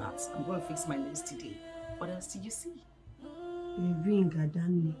 leave that. I'm going to fix my nails today. What else did you see? A ring,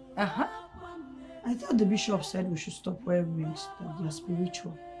 Adani. Uh-huh. I thought the bishop said we should stop wearing rings, that they are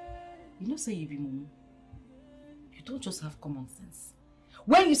spiritual. You know, say you be mumu. You don't just have common sense.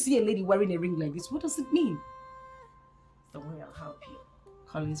 When you see a lady wearing a ring like this, what does it mean? Don't worry, I'll help you.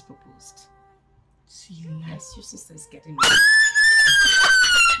 Collins proposed. See, yes, your sister is getting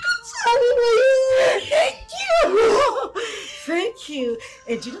Thank you! Thank you.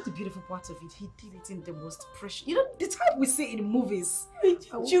 And you know the beautiful part of it? He did it in the most precious. You know, the type we see in movies.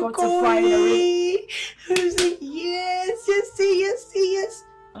 You call me. I was like, yes.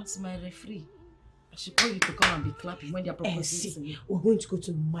 That's my referee. I should call you to come and be clapping when they're proposing to me. We're going to go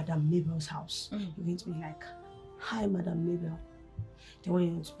to Madame Mabel's house. We're going to be like, hi, Madame Mabel. Then when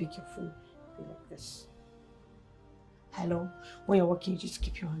you want to pick your phone, be like this. Hello. When you're walking, you just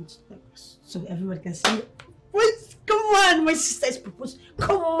keep your hands like this, so everybody can see you. Wait, come on, my sister is proposed.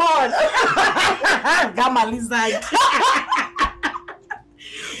 Come on. Gamma lizard.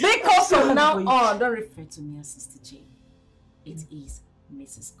 Because from now on, don't refer to me as Sister Jane. It is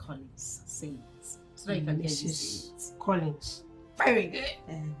Mrs. Collins. Say it. So that you can hear you say it. Collins. Very good.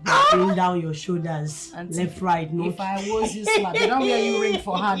 Bring down your shoulders. Left, right, no. If I was you slap, they don't wear you ring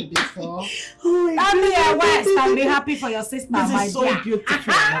for hand before. Stand be a West and be happy for your sister, This my is so dear.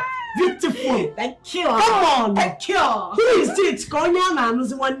 beautiful. Beautiful. Thank you. Come on. Thank you. Who is it? Konya na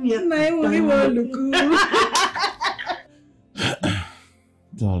anuzi one year.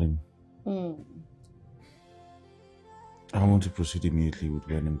 Darling, I want to proceed immediately with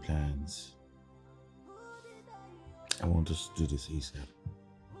wedding plans. I want us to do this ASAP.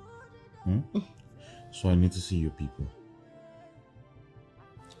 So I need to see your people.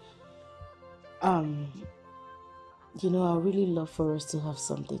 You know, I really love for us to have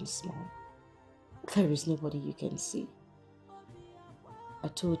something small. There is nobody you can see. I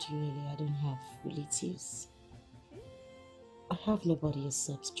told you earlier I don't have relatives. I have nobody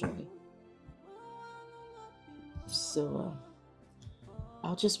except Joy. So,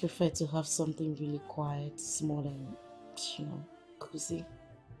 I'll just prefer to have something really quiet, small and, cozy.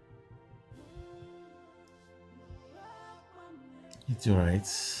 It's alright.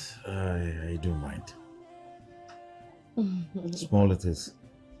 I don't mind. Small it is.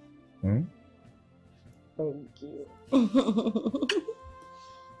 Hmm? Thank you.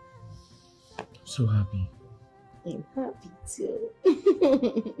 So happy. I'm happy too.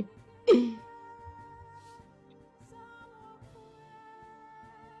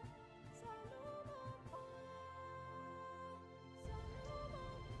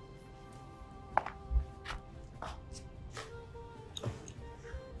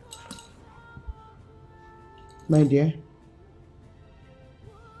 My dear,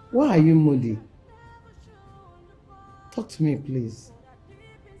 why are you moody? Talk to me, please.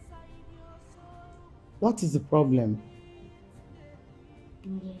 What is the problem?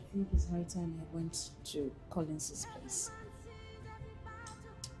 Mother, I think it's high time I went to Collins's place.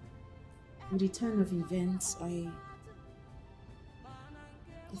 With the turn of events, I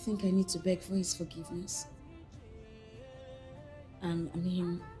think I need to beg for his forgiveness. And I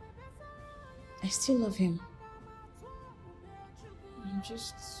mean, I still love him. I'm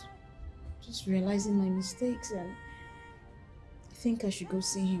just realizing my mistakes, and I think I should go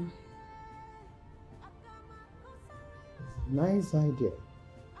see him. Nice idea.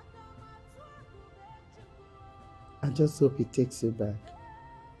 I just hope he takes you back.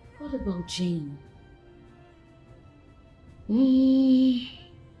 What about Jane?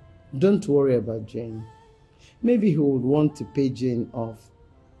 Don't worry about Jane. Maybe he would want to pay Jane off.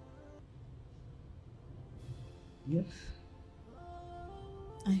 Yes.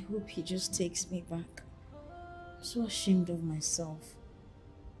 I hope he just takes me back. I'm so ashamed of myself.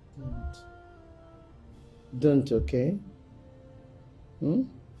 Don't, okay?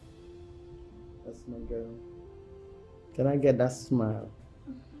 That's my girl. Can I get that smile?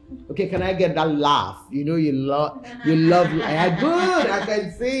 Okay, can I get that laugh? You know you love good, I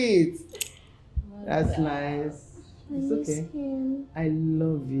can see it. That's nice. It's okay. I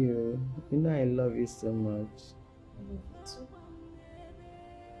love you. You know I love you so much.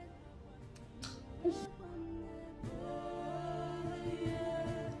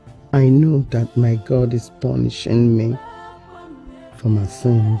 I know that my God is punishing me for my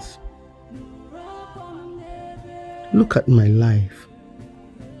sins. Look at my life.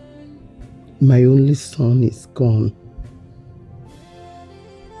 My only son is gone.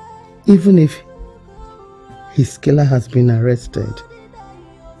 Even if his killer has been arrested,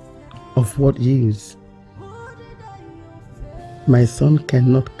 of what use? My son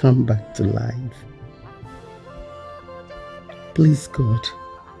cannot come back to life. Please, God,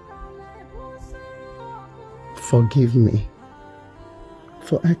 forgive me,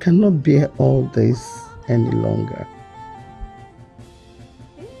 for I cannot bear all this any longer.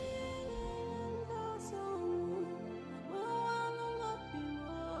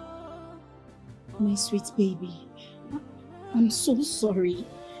 My sweet baby, I'm so sorry.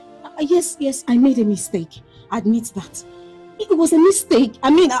 Yes, I made a mistake. Admit that. It was a mistake.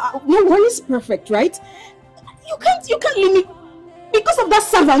 I mean, no one is perfect, right? You can't leave me because of that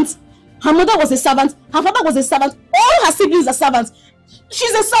servant. Her mother was a servant. Her father was a servant. All her siblings are servants.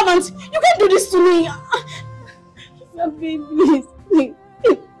 She's a servant. You can't do this to me. My baby, please.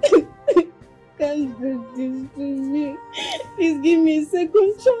 Can't do this to me. Please give me a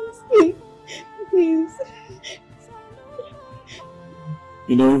second chance. Please.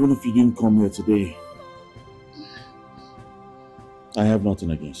 You know, even if you didn't come here today, I have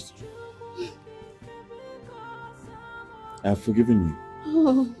nothing against you. I have forgiven you.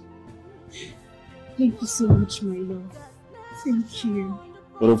 Oh, thank you so much, my love. Thank you.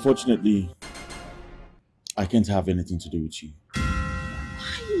 But unfortunately, I can't have anything to do with you.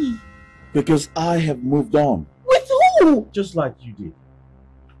 Why? Because I have moved on. With who? Just like you did.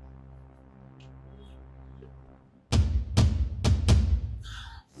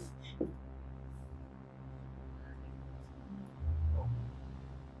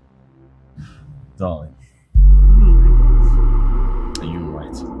 Darling, are you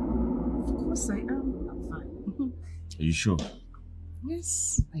alright? Of course I am. I'm fine. Are you sure?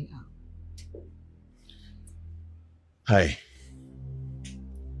 Yes, I am. Hi.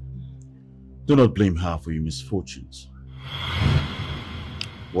 Do not blame her for your misfortunes.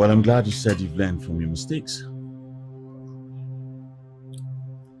 Well, I'm glad you said you've learned from your mistakes.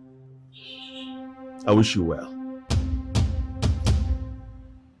 I wish you well.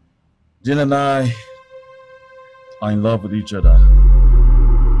 Jane and I are in love with each other.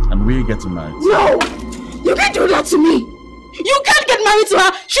 And we're getting married. No! You can't do that to me! You can't get married to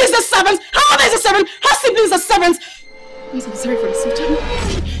her! She's a servant! Her mother is a servant! Her siblings are servants! Please, I'm sorry for this.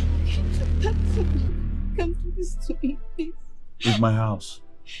 Can't do this to me, please. Leave my house.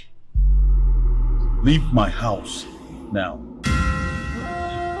 Leave my house now.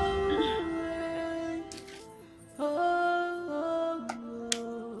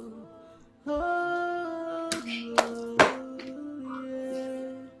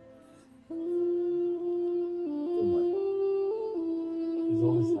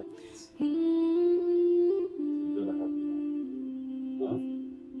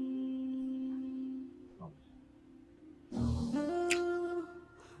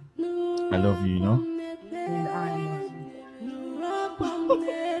 I love you, you know? And I love you.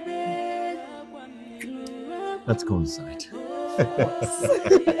 Let's go inside.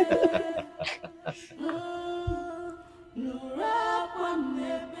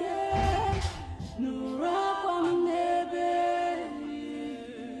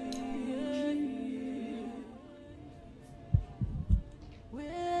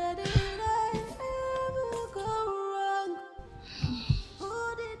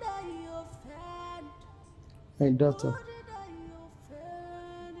 My daughter,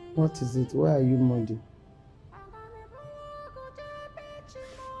 what is it? Why are you muddy?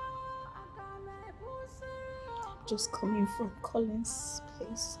 Just coming from Colin's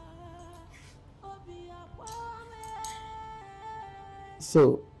place.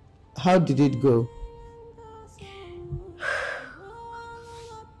 So, how did it go?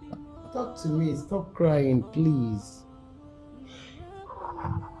 Talk to me. Stop crying, please.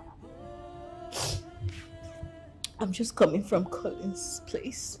 I'm just coming from Colin's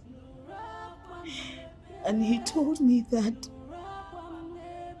place. And he told me that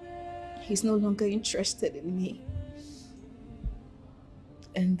he's no longer interested in me.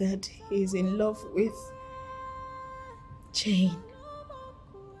 And that he's in love with Jane.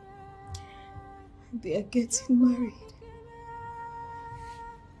 They are getting married.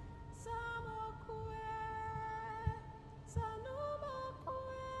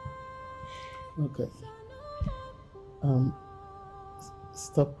 Okay.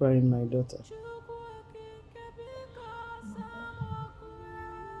 Stop crying, my daughter.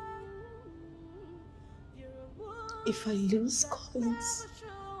 If I lose Collins,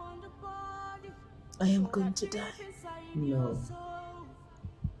 I am going to die. No.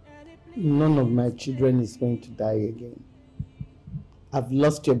 None of my children is going to die again. I've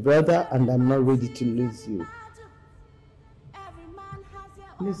lost your brother and I'm not ready to lose you.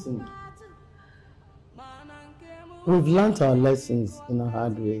 Listen. We've learned our lessons in a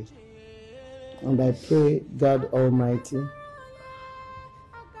hard way. And I pray God Almighty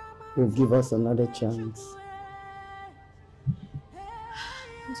will give us another chance.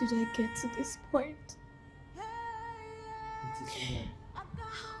 How did I get to this point?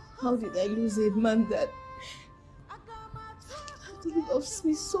 How did I lose a man that loves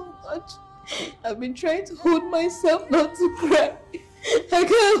me so much? I've been trying to hold myself not to cry. I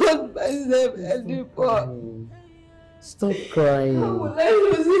can't hold myself anymore. Stop crying. How will I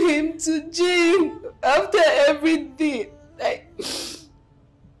lose him to Jane after everything?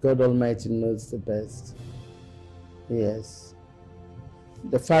 God Almighty knows the best. Yes.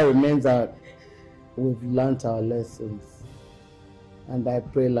 The fact remains that we've learned our lessons. And I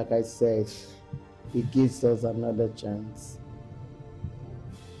pray, like I said, He gives us another chance.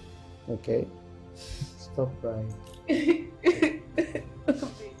 Okay? Stop crying.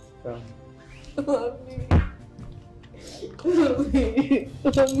 Come. Mommy. Mommy.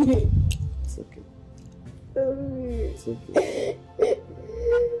 Mommy. It's okay. Mommy. It's okay.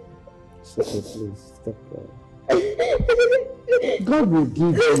 It's okay, please. Stop crying. God will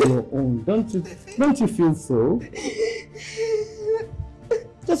give you your own. Don't you feel so?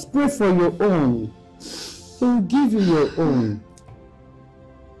 Just pray for your own. He will give you your own.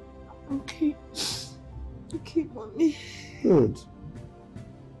 Okay. Okay, Mommy. Good.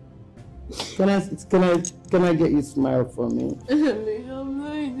 Can I get you to smile for me? I'm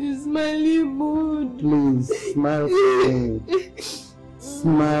not in a smiley mood. Please, smile for me.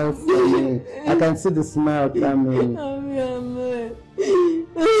 Smile for me. I can see the smile coming.